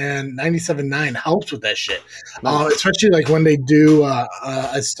belief, and 97.9 helps with that shit. Nice. Especially like when they do,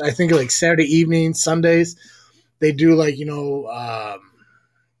 I think like Saturday evening, Sundays, they do like,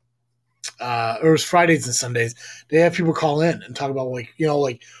 or it's Fridays and Sundays, they have people call in and talk about like,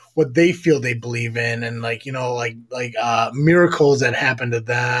 like what they feel they believe in, and like, miracles that happen to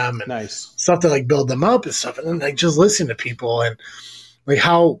them, and Nice stuff that like build them up and stuff. And then like just listen to people and like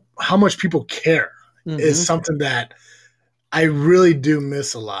how much people care is something that I really do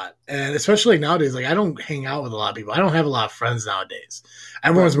miss a lot. And especially like nowadays, like I don't hang out with a lot of people. I don't have a lot of friends nowadays.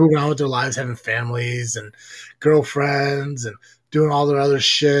 Everyone's moving on with their lives, having families and girlfriends and doing all their other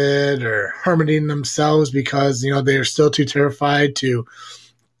shit or hermiting themselves because, they're still too terrified to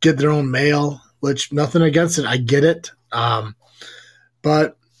get their own mail, which nothing against it. I get it.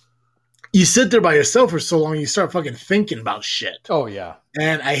 But you sit there by yourself for so long, you start fucking thinking about shit. Oh yeah.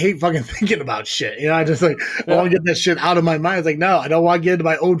 And I hate fucking thinking about shit. I just like, I want to get that shit out of my mind. It's like, no, I don't want to get into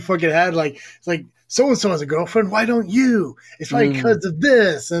my own fucking head. Like, it's like, so-and-so has a girlfriend. Why don't you? It's probably because of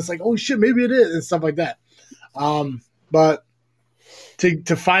this. And it's like, oh shit, maybe it is. And stuff like that. But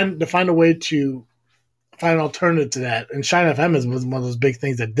to find a way to find an alternative to that, and Shine FM was one of those big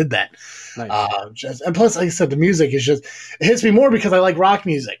things that did that. Nice. And plus, like I said, the music is just, it hits me more because I like rock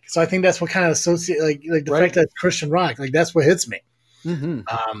music. So I think that's what kind of associate like the fact that it's Christian rock, like that's what hits me.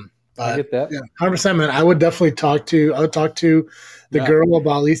 I get that. Yeah, 100%, man. I would definitely talk to the girl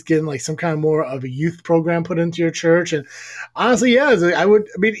about at least getting like some kind of more of a youth program put into your church. And honestly, yeah, I would.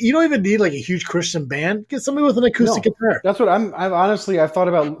 I mean, you don't even need like a huge Christian band. Get somebody with an acoustic guitar. That's what I've thought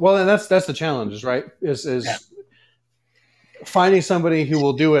about. Well, and that's the challenge, right? Is finding somebody who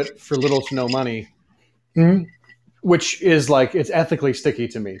will do it for little to no money, which is like, it's ethically sticky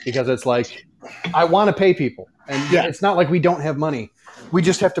to me because it's like, I want to pay people, and it's not like we don't have money. We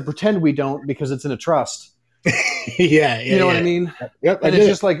just have to pretend we don't because it's in a trust. You know what I mean? Yep. And it's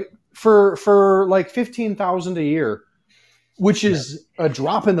just like for like $15,000 a year, which is a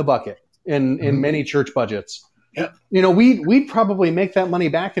drop in the bucket in many church budgets. Yep. We'd probably make that money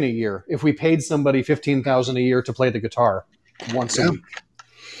back in a year if we paid somebody $15,000 a year to play the guitar once a week.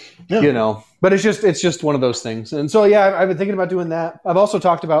 Yeah. But it's just one of those things. And so I've been thinking about doing that. I've also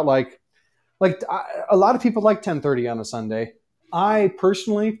talked about like a lot of people like 10:30 on a Sunday. I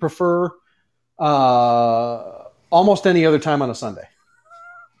personally prefer almost any other time on a Sunday,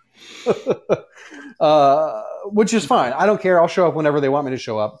 which is fine. I don't care. I'll show up whenever they want me to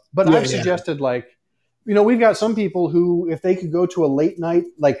show up. But I've suggested we've got some people who, if they could go to a late night,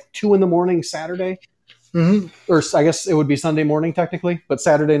 like 2 a.m. Saturday, or I guess it would be Sunday morning technically, but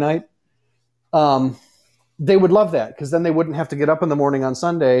Saturday night, they would love that because then they wouldn't have to get up in the morning on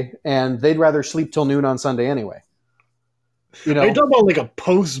Sunday, and they'd rather sleep till noon on Sunday anyway. Are you talking about like a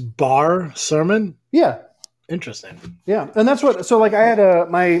post-bar sermon? Yeah. Interesting. Yeah. And that's what, so like I had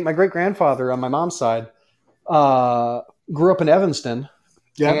my great-grandfather on my mom's side grew up in Evanston.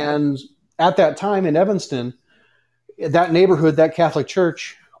 Yeah. And at that time in Evanston, that neighborhood, that Catholic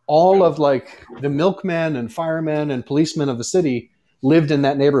church, all of like the milkmen and firemen and policemen of the city lived in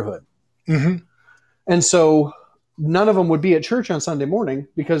that neighborhood. And so none of them would be at church on Sunday morning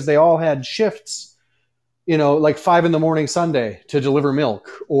because they all had shifts, like 5 a.m. Sunday to deliver milk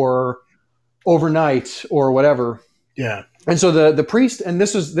or overnight or whatever. Yeah. And so the priest, and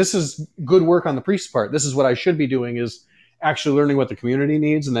this is good work on the priest's part. This is what I should be doing, is actually learning what the community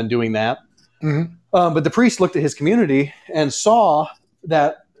needs and then doing that. But the priest looked at his community and saw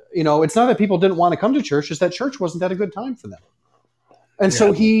that, it's not that people didn't want to come to church, it's that church wasn't at a good time for them. And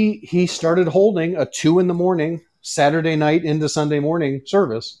so he started holding a 2 a.m. Saturday night into Sunday morning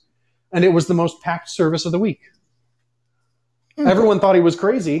service And it was the most packed service of the week. Everyone thought he was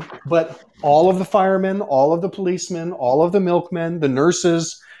crazy, but all of the firemen, all of the policemen, all of the milkmen, the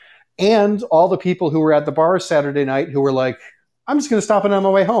nurses, and all the people who were at the bar Saturday night who were like, I'm just going to stop it on my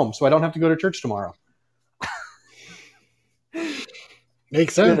way home so I don't have to go to church tomorrow.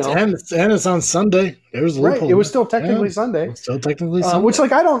 Makes sense. You know? And it's on Sunday. There's a Right. loophole. It was still technically Sunday. It's still technically Sunday. Which,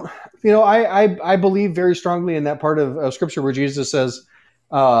 like, I don't, you know, I believe very strongly in that part of Scripture where Jesus says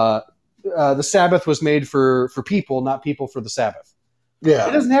the Sabbath was made for people, not people for the Sabbath. Yeah.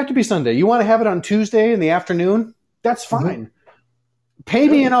 It doesn't have to be Sunday. You want to have it on Tuesday in the afternoon? That's fine. Pay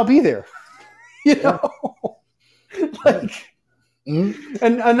me and I'll be there. You know? Like,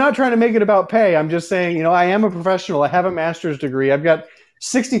 and I'm not trying to make it about pay. I'm just saying, you know, I am a professional. I have a master's degree. I've got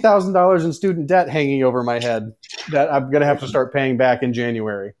 $60,000 in student debt hanging over my head that I'm going to have to start paying back in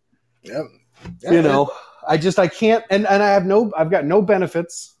January. Yep. You know, I can't, and I've got no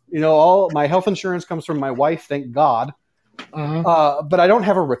benefits. You know, all my health insurance comes from my wife, thank God. But I don't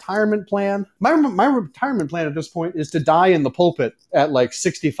have a retirement plan. My retirement plan at this point is to die in the pulpit at like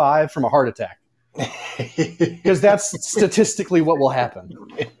 65 from a heart attack. Because that's statistically what will happen.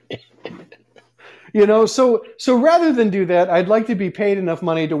 You know, so rather than do that, I'd like to be paid enough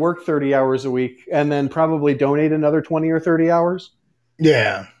money to work 30 hours a week and then probably donate another 20 or 30 hours.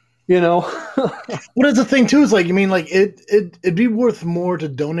 Yeah. You know? What is the thing too is like, I mean, like it'd be worth more to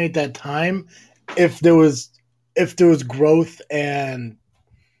donate that time if there was growth and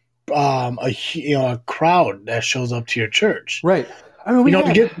a crowd that shows up to your church. Right. I mean,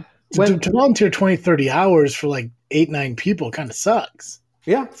 to volunteer 20, 30 hours for like 8-9 people kind of sucks.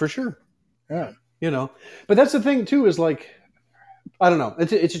 Yeah, for sure. Yeah. You know, but that's the thing too, is like, I don't know.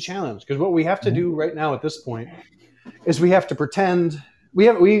 It's a challenge because what we have to do right now at this point is we have to pretend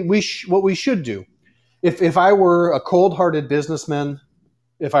what we should do. If I were a cold-hearted businessman,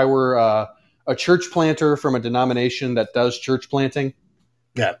 if I were a church planter from a denomination that does church planting,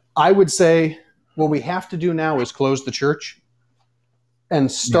 yeah, I would say what we have to do now is close the church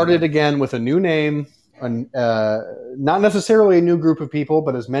and start it again with a new name, not necessarily a new group of people,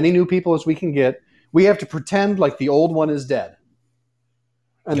 but as many new people as we can get. We have to pretend like the old one is dead.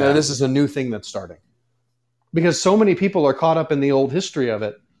 And that this is a new thing that's starting. Because so many people are caught up in the old history of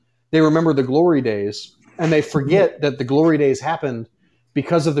it. They remember the glory days, and they forget that the glory days happened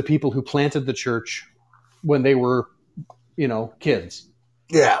because of the people who planted the church when they were, you know, kids.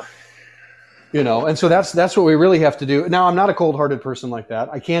 Yeah. You know, and so that's what we really have to do. Now, I'm not a cold-hearted person like that.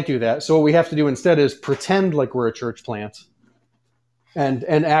 I can't do that. So what we have to do instead is pretend like we're a church plant and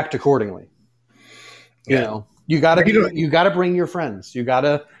act accordingly. You know, you got to bring your friends. You got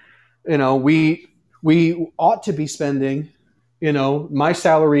to, you know, we ought to be spending, you know, my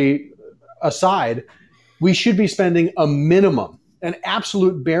salary aside, we should be spending a minimum, an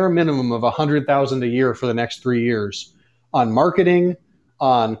absolute bare minimum of $100,000 a year for the next 3 years on marketing,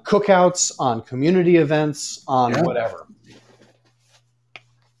 on cookouts, on community events, on whatever.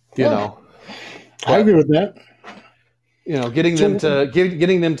 You know, I agree with that. You know, getting them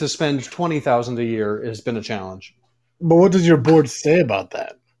to spend $20,000 a year has been a challenge. But what does your board say about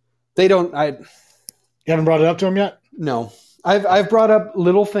that? They don't. You haven't brought it up to them yet? No, I've brought up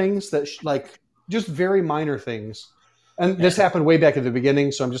little things that like just very minor things, and this happened way back at the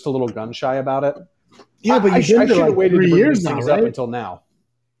beginning, so I'm just a little gun shy about it. Yeah, but I should have waited 3 years now, right? up until now.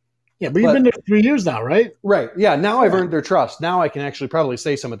 Yeah, but you've been there 3 years now, right? Right. Yeah. Now I've earned their trust. Now I can actually probably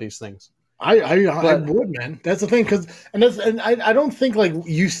say some of these things. I would, man. That's the thing, and I don't think like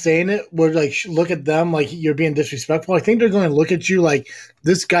you saying it would like look at them like you're being disrespectful. I think they're going to look at you like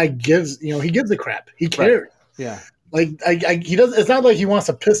this guy gives, you know, he gives a crap. He cares. Right. Yeah. Like he does. It's not like he wants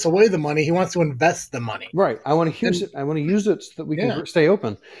to piss away the money. He wants to invest the money. Right. I want to use it. I want to use it so that we can stay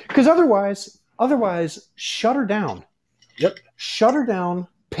open. Because otherwise, shut her down. Yep. Shut her down.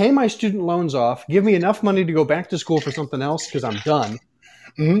 Pay my student loans off. Give me enough money to go back to school for something else because I'm done.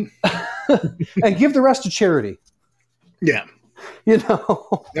 Mm-hmm. And give the rest to charity. Yeah. You know?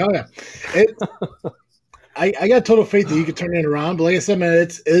 Oh, yeah. I got total faith that you could turn it around. But like I said, man,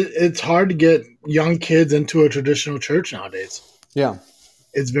 it's hard to get young kids into a traditional church nowadays. Yeah.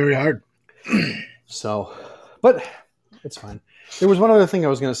 It's very hard. So, but it's fine. There was one other thing I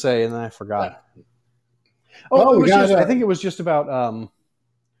was going to say, and then I forgot. I think it was just about,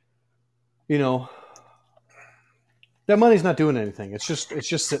 you know, that money's not doing anything. It's just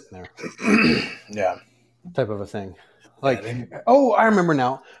sitting there. Yeah. Type of a thing. Like, I remember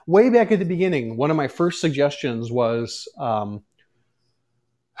now. Way back at the beginning, one of my first suggestions was,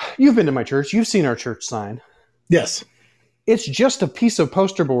 you've been to my church. You've seen our church sign. Yes. It's just a piece of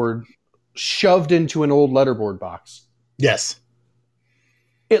poster board shoved into an old letterboard box. Yes.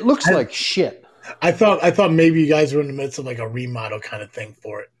 It looks like shit. I thought maybe you guys were in the midst of like a remodel kind of thing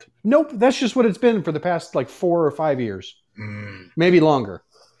for it. Nope, that's just what it's been for the past like 4 or 5 years, maybe longer.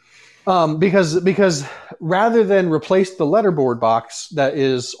 Because rather than replace the letterboard box that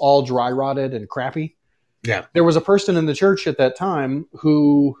is all dry rotted and crappy, Yeah. there was a person in the church at that time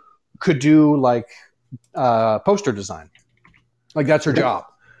who could do like poster design. Like that's her job.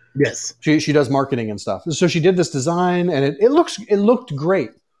 Yes. She does marketing and stuff. So she did this design, and it looked great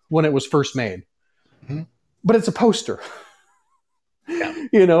when it was first made, but it's a poster. Yeah.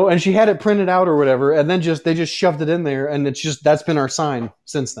 You know, and she had it printed out or whatever, and then they just shoved it in there, and that's been our sign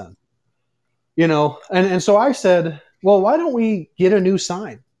since then. You know, and so I said, well, why don't we get a new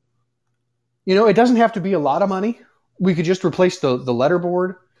sign? You know, it doesn't have to be a lot of money. We could just replace the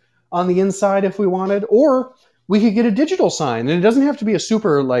letterboard on the inside if we wanted, or we could get a digital sign, and it doesn't have to be a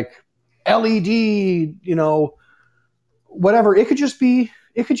super like LED, you know, whatever. It could just be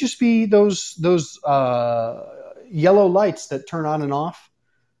those yellow lights that turn on and off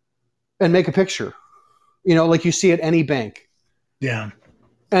and make a picture, you know, like you see at any bank. Yeah.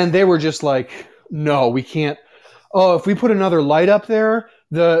 And they were just like, no, we can't. Oh, if we put another light up there,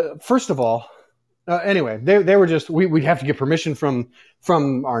 first of all, anyway, they were just, we'd have to get permission from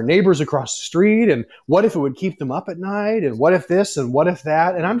our neighbors across the street. And what if it would keep them up at night? And what if this and what if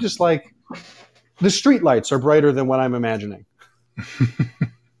that? And I'm just like, the street lights are brighter than what I'm imagining.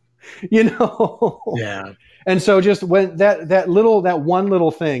 You know? Yeah. And so just when that one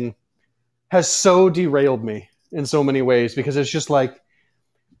little thing has so derailed me in so many ways, because it's just like,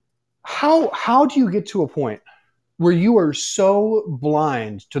 how do you get to a point where you are so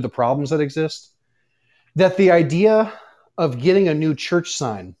blind to the problems that exist that the idea of getting a new church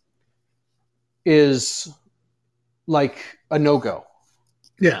sign is like a no-go?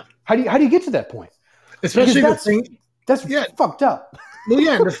 Yeah. How do you get to that point? Especially Because the thing. that's fucked up. Well,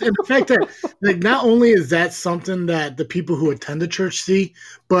 yeah, and the fact that like not only is that something that the people who attend the church see,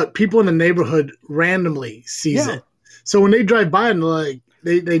 but people in the neighborhood randomly sees Yeah. it. So when they drive by and like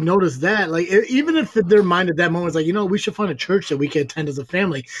they notice that, like even if their mind at that moment is like, you know, we should find a church that we can attend as a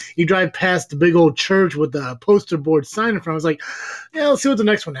family. You drive past the big old church with the poster board sign in front. It's like, yeah, let's see what the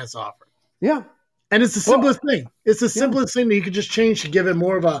next one has to offer. Yeah. And it's the simplest thing. It's the simplest thing that you could just change to give it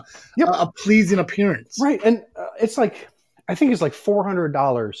more of a pleasing appearance. Right. And it's like, I think it's like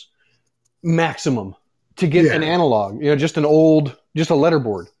 $400 maximum to get an analog, you know, just a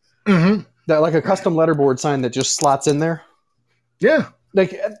letterboard. Mm-hmm. That like a custom letterboard sign that just slots in there. Yeah.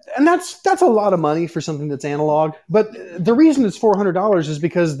 Like, and that's a lot of money for something that's analog. But the reason it's $400 is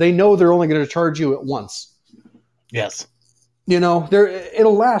because they know they're only going to charge you it once. Yes. You know,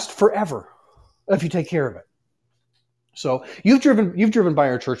 it'll last forever if you take care of it. So you've driven by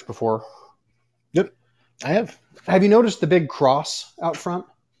our church before. Yep, I have. Have you noticed the big cross out front?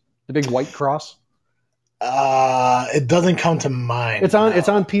 The big white cross? It doesn't come to mind. It's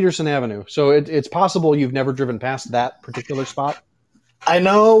on Peterson Avenue. So it's possible you've never driven past that particular spot. I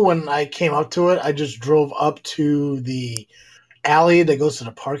know when I came up to it, I just drove up to the alley that goes to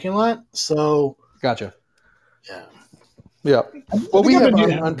the parking lot. So Gotcha. yeah. Yeah. Well, we have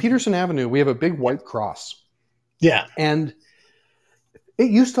Yeah. on Peterson Avenue, we have a big white cross. Yeah. And it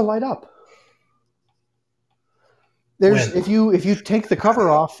used to light up. There's When? if you take the cover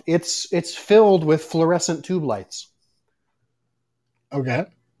off, it's filled with fluorescent tube lights. Okay.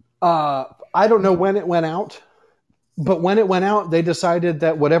 I don't know when it went out, but when it went out, they decided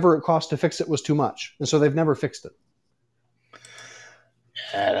that whatever it cost to fix it was too much, and so they've never fixed it.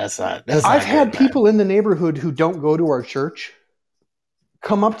 Yeah, that's not I've had good, man. people in the neighborhood who don't go to our church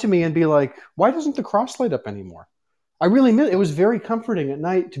come up to me and be like, "Why doesn't the cross light up anymore?" I really meant it was very comforting at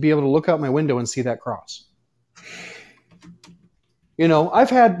night to be able to look out my window and see that cross. You know, I've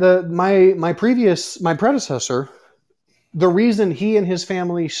had my predecessor. The reason he and his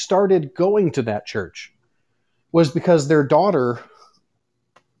family started going to that church was because their daughter,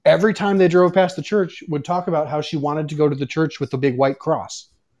 every time they drove past the church, would talk about how she wanted to go to the church with the big white cross.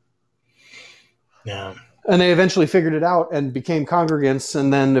 Yeah. And they eventually figured it out and became congregants,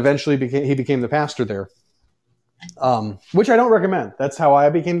 and then eventually he became the pastor there, which I don't recommend. That's how I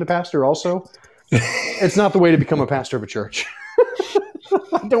became the pastor also. It's not the way to become a pastor of a church.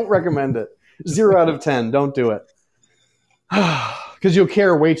 I don't recommend it. 0 out of 10. Don't do it. Because you'll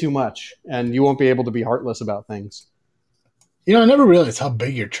care way too much, and you won't be able to be heartless about things. You know, I never realized how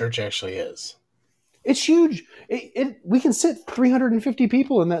big your church actually is. It's huge. We can sit 350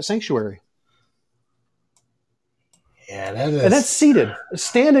 people in that sanctuary. Yeah, that is. And that's seated. A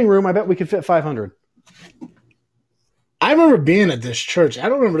standing room, I bet we could fit 500. I remember being at this church. I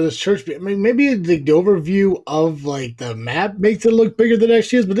don't remember this church. I mean, maybe the overview of like the map makes it look bigger than it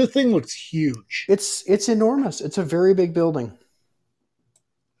actually is, but this thing looks huge. It's enormous. It's a very big building.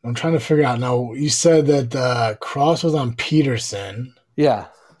 I'm trying to figure out now. You said that the cross was on Peterson. Yeah.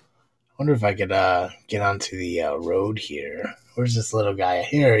 I wonder if I could get onto the road here. Where's this little guy?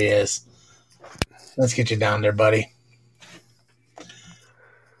 Here he is. Let's get you down there, buddy.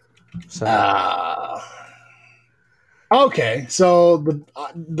 So Okay, so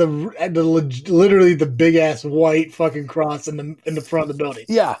literally the big ass white fucking cross in the front of the building.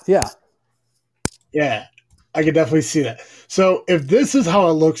 yeah. Yeah, I could definitely see that. So if this is how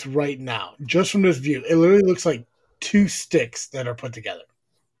it looks right now, just from this view, it literally looks like two sticks that are put together.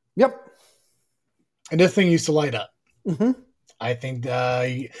 Yep. And this thing used to light up. Mm-hmm. I think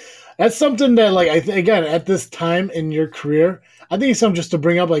that's something that, like, again, at this time in your career, I think it's something just to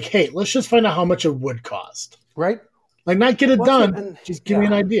bring up, like, hey, let's just find out how much it would cost. Right. Like, not get it Well, done, and- just give me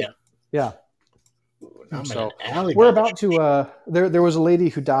an idea. Yeah. I'm So, in an alley We're by the about to. There was a lady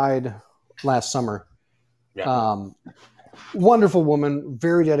who died last summer. Yeah. Wonderful woman,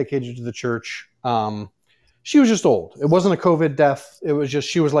 very dedicated to the church. She was just old. It wasn't a COVID death. It was just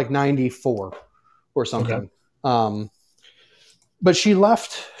she was like 94 or something. Okay. But she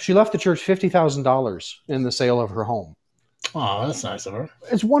left the church $50,000 in the sale of her home. Oh, that's nice of her.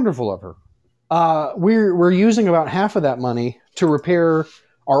 It's wonderful of her. We're using about half of that money to repair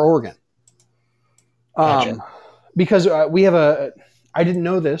our organ. Gotcha. Because we have I didn't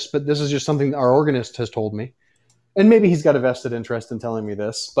know this, but this is just something that our organist has told me. And maybe he's got a vested interest in telling me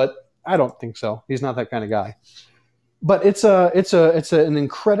this, but I don't think so. He's not that kind of guy. But it's an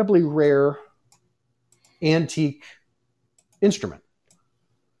incredibly rare antique instrument.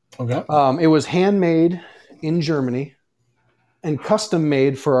 Okay. It was handmade in Germany and custom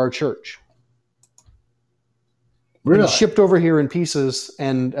made for our church. Really? And shipped over here in pieces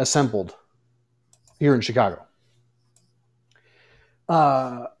and assembled here in Chicago.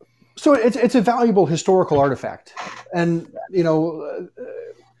 So it's a valuable historical artifact, and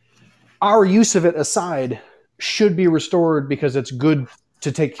our use of it aside should be restored because it's good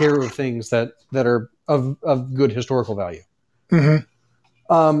to take care of things that are of good historical value.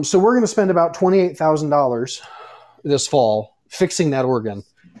 Mm-hmm. So we're going to spend about $28,000 this fall fixing that organ,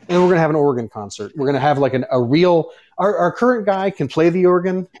 and we're going to have an organ concert. We're going to have like a real. Our current guy can play the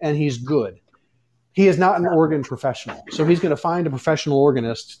organ, and he's good. He is not an organ professional, so he's going to find a professional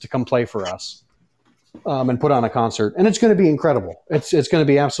organist to come play for us and put on a concert, and it's going to be incredible. It's going to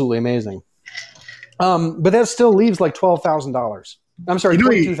be absolutely amazing. But that still leaves like $12,000. I'm sorry,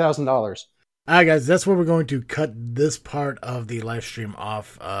 $22,000. All right, guys, that's where we're going to cut this part of the live stream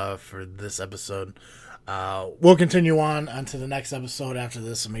off for this episode. We'll continue on to the next episode after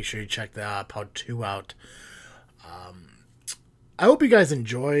this, so make sure you check the part 2 out. I hope you guys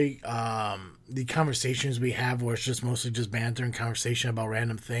enjoy the conversations we have, where it's just mostly just banter and conversation about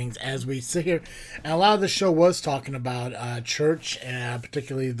random things as we sit here. And a lot of the show was talking about church, and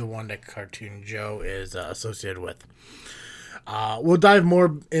particularly the one that Cartoon Joe is associated with. We'll dive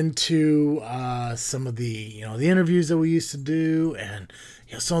more into some of the the interviews that we used to do, and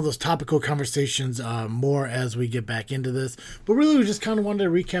some of those topical conversations more as we get back into this. But really, we just kind of wanted to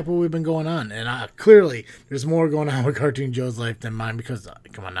recap what we've been going on, and clearly there's more going on with Cartoon Joe's life than mine, because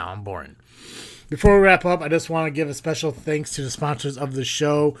come on now, I'm boring. Before we wrap up, I just want to give a special thanks to the sponsors of the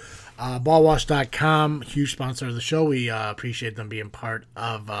show. Ballwash.com, huge sponsor of the show. We appreciate them being part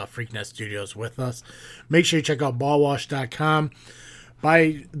of FreakNet Studios with us. Make sure you check out Ballwash.com.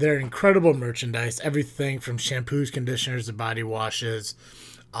 Buy their incredible merchandise, everything from shampoos, conditioners, to body washes,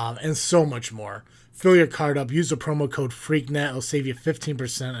 and so much more. Fill your cart up. Use the promo code FreakNet. It'll save you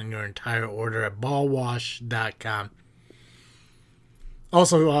 15% on your entire order at Ballwash.com.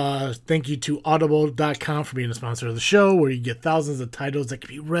 Also, thank you to Audible.com for being a sponsor of the show, where you get thousands of titles that can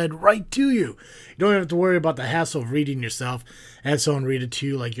be read right to you. You don't have to worry about the hassle of reading yourself. Have someone read it to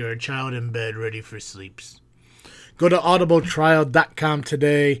you like you're a child in bed ready for sleeps. Go to audibletrial.com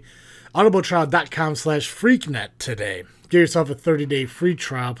today. audibletrial.com/freaknet today. Get yourself a 30-day free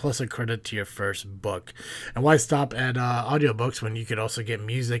trial plus a credit to your first book. And why stop at audiobooks when you could also get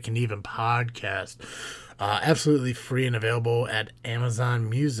music and even podcasts? Absolutely free and available at Amazon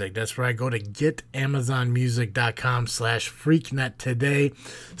Music. That's right. Go to getamazonmusic.com/freaknet today.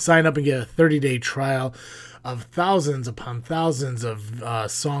 Sign up and get a 30-day trial of thousands upon thousands of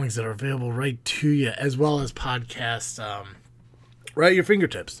songs that are available right to you, as well as podcasts right at your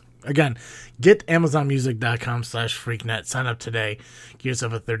fingertips. Again, getamazonmusic.com/freaknet. Sign up today. Get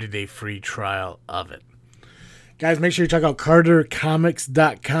yourself a 30-day free trial of it. Guys, make sure you check out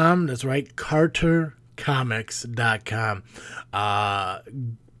CarterComics.com. That's right, CarterComics.com. cartercomics.com.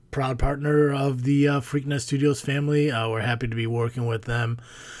 Proud partner of the Freaknet Studios family. We're happy to be working with them.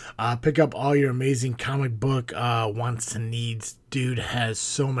 Pick up all your amazing comic book wants and needs. Dude has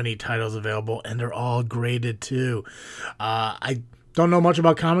so many titles available, and they're all graded too. I don't know much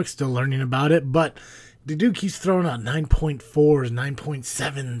about comics, still learning about it, but the dude keeps throwing out 9.4s,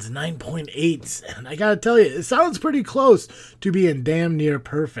 9.7s, 9.8s, and I gotta tell you, it sounds pretty close to being damn near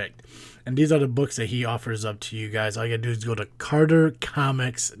perfect. And these are the books that he offers up to you guys. All you gotta do is go to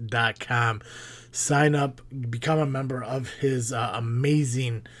cartercomics.com, sign up, become a member of his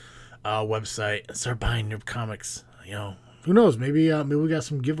amazing website, and start buying your comics. You know, who knows? Maybe we got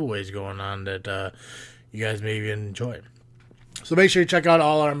some giveaways going on that you guys may even enjoy. So make sure you check out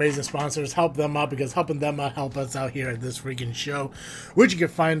all our amazing sponsors. Help them out, because helping them out help us out here at this freaking show, which you can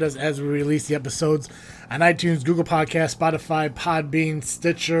find us as we release the episodes on iTunes, Google Podcasts, Spotify, Podbean,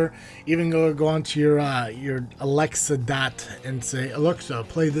 Stitcher. Even go onto your Alexa dot and say, Alexa,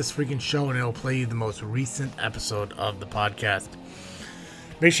 play this freaking show, and it'll play you the most recent episode of the podcast.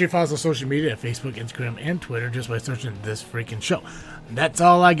 Make sure you follow us on social media at Facebook, Instagram, and Twitter just by searching This Freaking Show. That's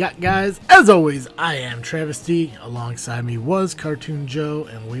all I got, guys. As always, I am Travis D. Alongside me was Cartoon Joe,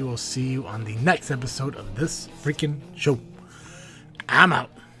 and we will see you on the next episode of This Freaking Show. I'm out.